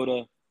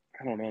Toyota,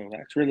 I don't know.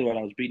 That's really what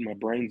I was beating my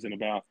brains in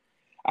about.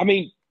 I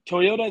mean,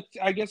 Toyota,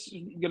 I guess,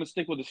 is going to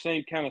stick with the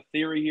same kind of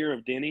theory here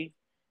of Denny,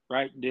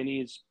 right?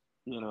 Denny is,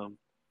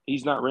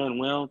 he's not ran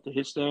well to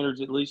his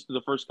standards, at least for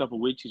the first couple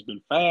of weeks. He's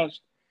been fast.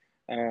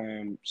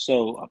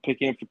 So I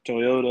pick him for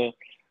Toyota.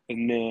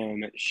 And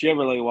then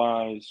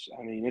Chevrolet-wise,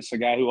 I mean, it's a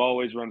guy who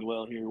always runs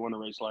well here. He won the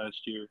race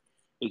last year.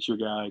 It's your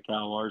guy,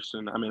 Kyle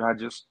Larson. I mean, I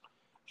just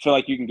feel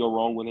like you can go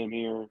wrong with him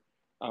here.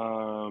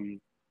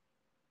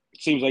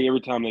 It seems like every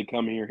time they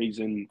come here, he's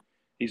in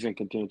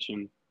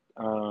contention.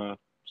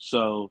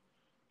 So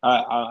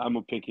I'm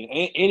gonna pick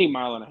it any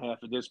mile and a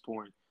half at this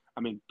point.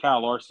 I mean,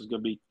 Kyle Larson's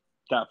gonna be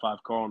top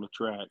 5 car on the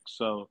track.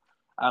 So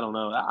I don't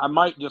know. I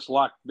might just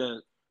lock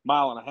the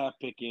mile and a half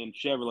pick in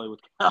Chevrolet with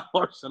Kyle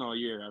Larson all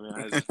year. I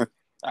mean,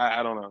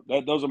 I don't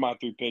know. Those are my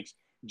 3 picks.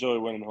 Joey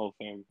winning the whole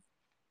thing.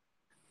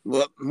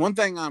 Well, one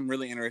thing I'm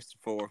really interested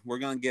for, we're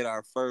going to get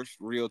our first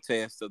real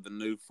test of the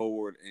new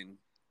Ford and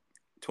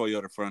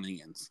Toyota front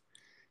ends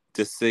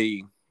to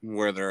see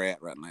where they're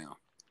at right now.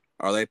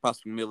 Are they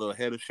possibly a little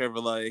ahead of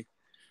Chevrolet?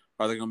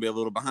 Are they going to be a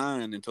little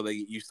behind until they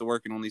get used to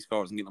working on these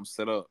cars and getting them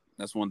set up?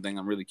 That's one thing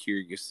I'm really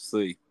curious to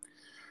see.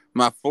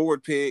 My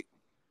Ford pick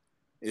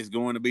is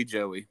going to be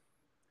Joey.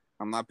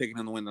 I'm not picking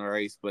him to win the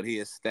race, but he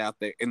is stout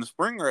there. In the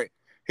spring race,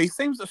 he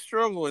seems to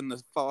struggle in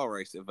the fall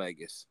race at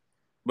Vegas.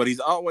 but he's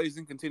always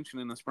in contention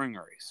in the spring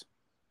race.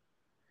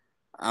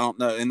 I don't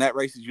know, and that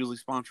race is usually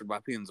sponsored by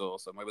Pennzoil,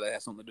 so maybe that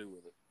has something to do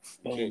with it.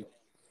 Hey.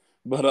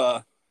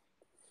 But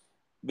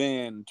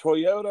then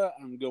Toyota,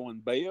 I'm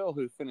going Bale,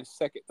 who finished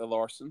second to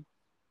Larson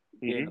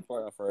during the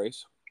playoff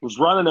race. Was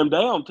running them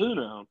down too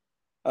now.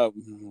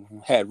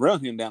 Had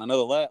run him down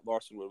another lap,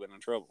 Larson would have been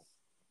in trouble.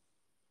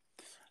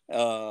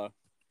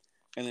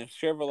 And then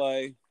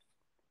Chevrolet,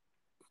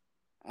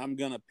 I'm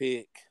going to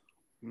pick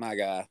my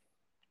guy,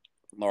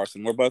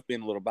 Larson. We're both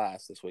being a little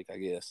biased this week, I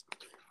guess.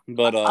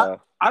 But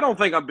I don't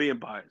think I'm being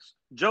biased.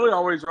 Joey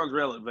always runs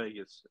well at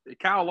Vegas.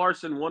 Kyle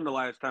Larson won the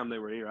last time they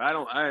were here.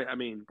 I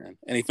mean.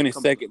 And he finished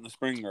second in the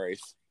spring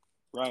race.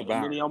 Right. And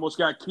then he almost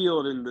got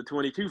killed in the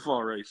 22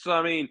 fall race. So,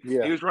 I mean, he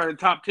was running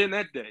top 10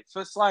 that day. So,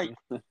 it's like,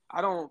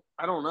 I don't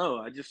know.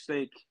 I just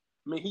think,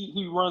 I mean,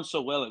 he runs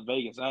so well at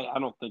Vegas. I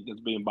don't think that's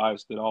being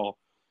biased at all.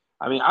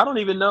 I mean, I don't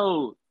even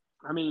know.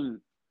 I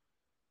mean,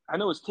 I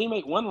know his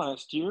teammate won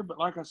last year, but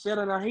like I said,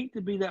 and I hate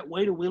to be that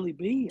way to Willie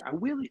B.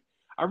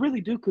 I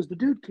really do, because the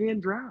dude can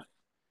drive.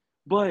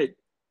 But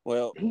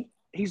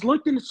he's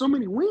looked into so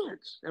many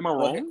wins. Am I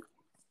wrong?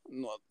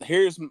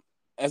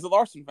 As a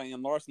Larson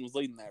fan, Larson was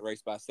leading that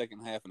race by a second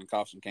half, and the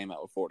caution came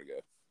out with 4 to go.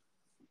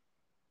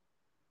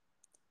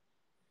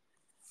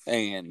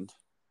 And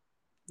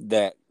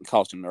that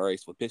cost him the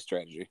race with pit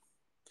strategy.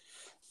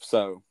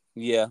 So,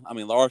 yeah, I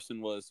mean, Larson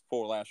was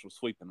 4 laps from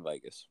sweeping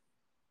Vegas.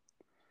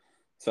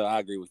 So I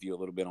agree with you a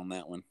little bit on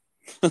that one.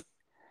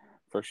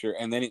 For sure.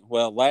 And then,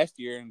 last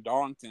year in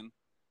Darlington,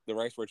 the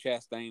race where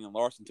Chastain and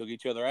Larson took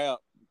each other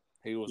out,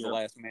 he was the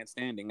last man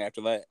standing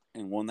after that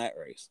and won that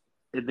race.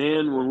 And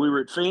then when we were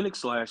at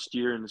Phoenix last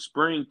year in the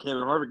spring,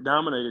 Kevin Harvick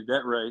dominated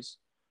that race.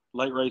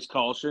 Late race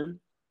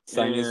caution.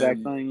 Same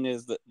exact thing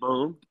as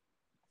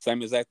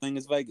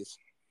Vegas.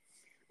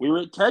 We were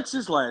at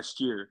Texas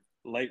last year.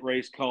 Late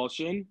race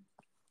caution.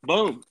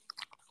 Boom.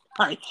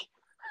 Like,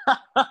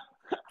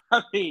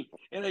 I mean,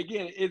 and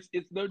again, it's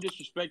no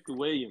disrespect to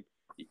William.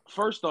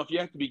 First off, you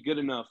have to be good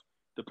enough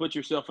to put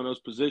yourself in those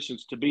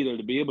positions to be there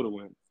to be able to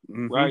win,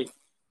 right?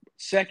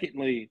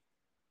 Secondly,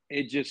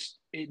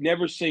 it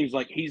never seems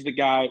like he's the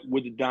guy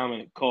with the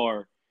dominant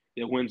car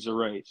that wins the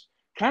race.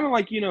 Kind of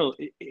like,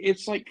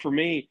 it's like for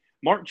me,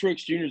 Martin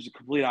Truex Jr. is the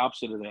complete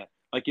opposite of that.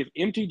 Like if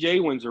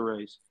MTJ wins a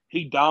race,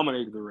 he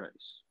dominated the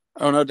race.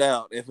 Oh, no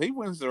doubt. If he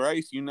wins the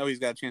race, he's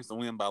got a chance to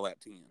win by lap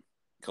 10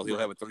 because he'll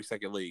have a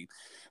 3-second lead.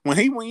 When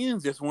he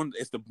wins, it's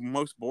the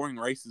most boring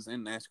races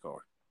in NASCAR.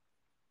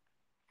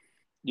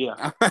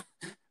 Yeah.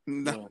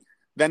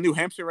 That New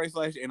Hampshire race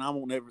last year,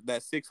 and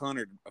that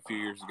 600 a few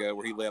years ago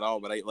where he led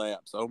all but 8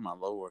 laps. Oh, my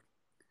Lord.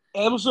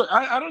 It was.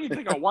 I don't even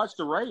think I watched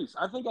the race.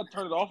 I think I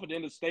turned it off at the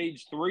end of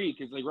stage 3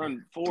 because they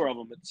run 4 of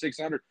them at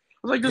 600. I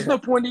was like, there's no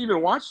point to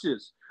even watch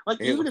this. Like,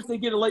 even if they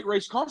get a late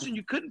race caution,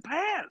 you couldn't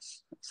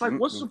pass. It's like,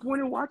 what's the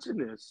point of watching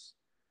this?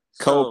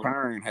 Cole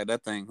Pern had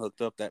that thing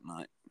hooked up that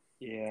night.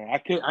 Yeah, I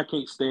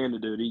can't stand the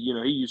dude. He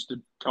used to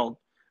talk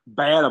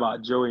bad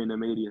about Joey in the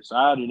media. So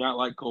I do not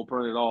like Cole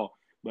Pern at all.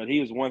 But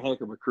he is one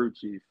heck of a crew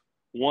chief.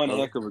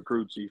 Heck of a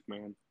crew chief,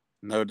 man.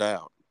 No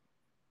doubt.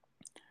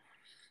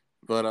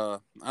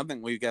 But I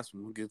think we've got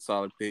some good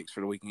solid picks for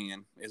the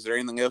weekend. Is there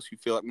anything else you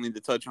feel like we need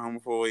to touch on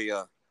before we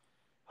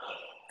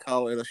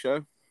call it a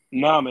show?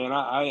 No, man.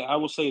 I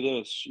will say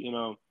this.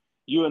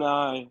 You and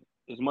I,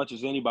 as much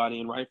as anybody,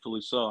 and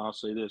rightfully so, I'll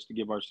say this to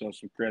give ourselves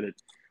some credit.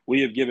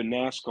 We have given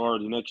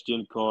NASCAR, the next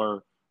gen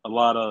car, a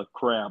lot of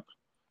crap.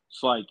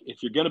 It's like,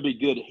 if you're going to be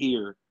good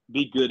here,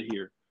 be good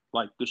here.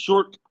 Like the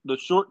short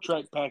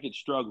track package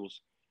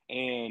struggles.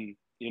 And,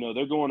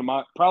 they're going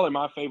to probably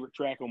my favorite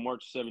track on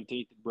March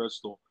 17th at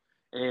Bristol.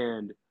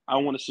 And I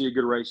want to see a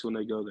good race when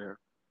they go there.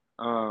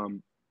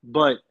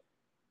 But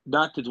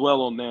not to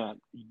dwell on that,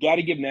 you got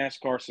to give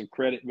NASCAR some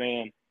credit,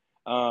 man.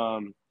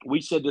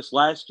 We said this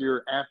last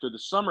year after the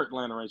summer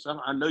Atlanta race.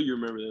 I know you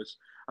remember this.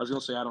 I was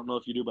going to say, I don't know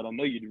if you do, but I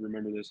know you do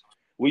remember this.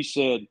 We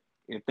said,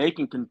 if they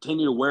can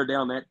continue to wear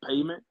down that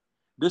pavement,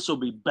 this will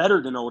be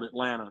better than old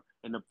Atlanta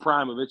in the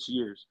prime of its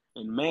years.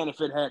 And, man,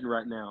 if it hadn't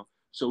right now.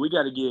 So we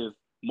got to give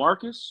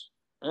Marcus,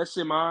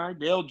 SMI,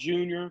 Dale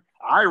Jr.,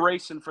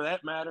 iRacing for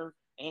that matter,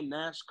 and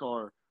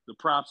NASCAR the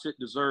props it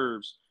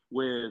deserves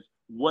with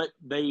what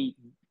they,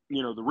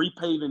 the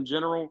repave in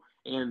general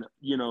and,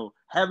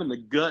 having the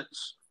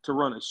guts to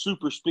run a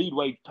super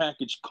speedway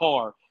package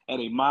car at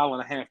a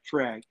 1.5-mile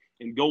track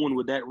and going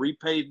with that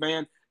repave,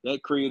 man,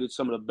 that created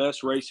some of the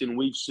best racing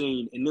we've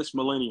seen in this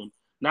millennium.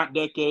 Not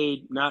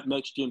decade, not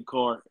next-gen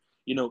car,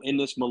 in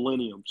this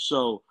millennium.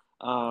 So,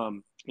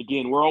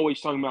 again, we're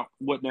always talking about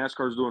what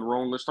NASCAR is doing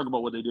wrong. Let's talk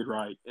about what they did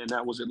right, and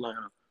that was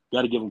Atlanta.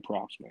 Got to give them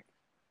props, man.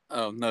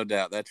 Oh, no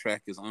doubt. That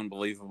track is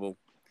unbelievable.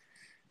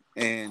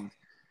 And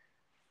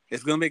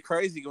it's going to be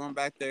crazy going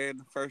back there in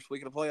the first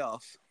week of the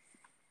playoffs.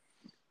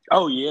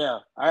 Oh, yeah.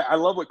 I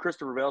love what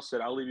Christopher Bell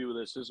said. I'll leave you with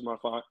this. This is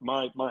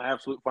my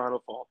absolute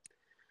final thought.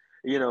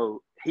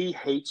 He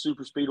hates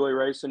super speedway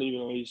racing,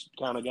 even though he's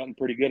kind of gotten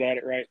pretty good at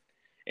it, right?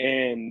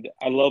 And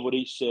I love what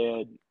he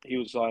said. He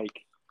was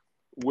like,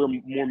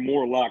 we're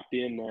more locked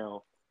in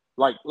now.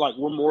 like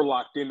we're more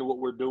locked into what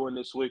we're doing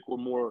this week. We're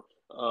more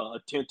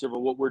attentive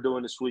of what we're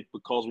doing this week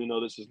because we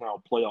know this is now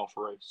a playoff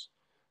race.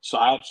 So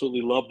I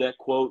absolutely love that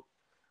quote.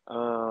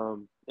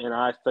 And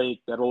I think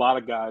that a lot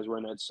of guys were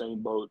in that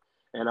same boat.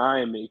 And I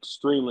am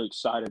extremely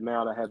excited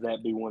now to have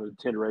that be one of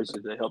the 10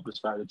 races that helped us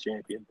find a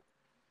champion.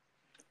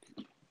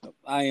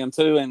 I am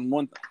too.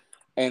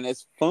 And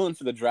it's fun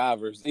for the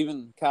drivers.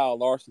 Even Kyle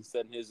Larson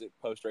said in his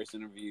post-race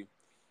interview,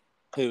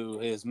 who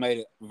has made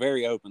it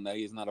very open that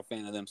he's not a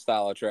fan of them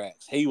style of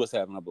tracks. He was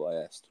having a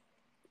blast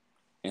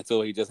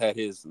until he just had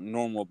his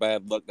normal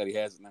bad luck that he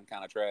has in them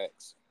kind of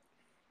tracks.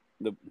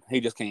 He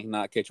just can't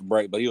not catch a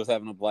break, but he was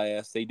having a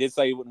blast. He did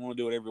say he wouldn't want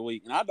to do it every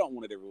week, and I don't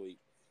want it every week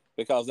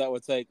because that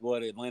would take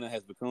what Atlanta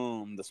has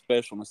become, the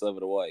specialness of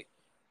it, away.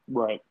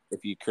 Right.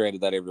 If you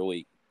created that every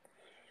week.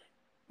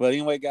 But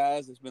anyway,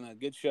 guys, it's been a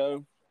good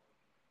show.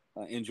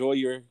 Enjoy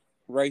your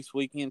race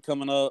weekend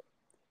coming up.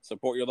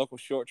 Support your local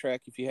short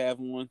track if you have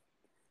one.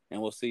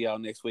 And we'll see y'all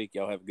next week.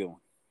 Y'all have a good one.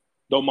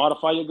 Don't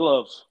modify your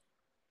gloves.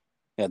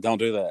 Yeah, don't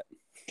do that.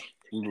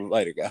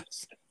 Later,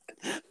 guys.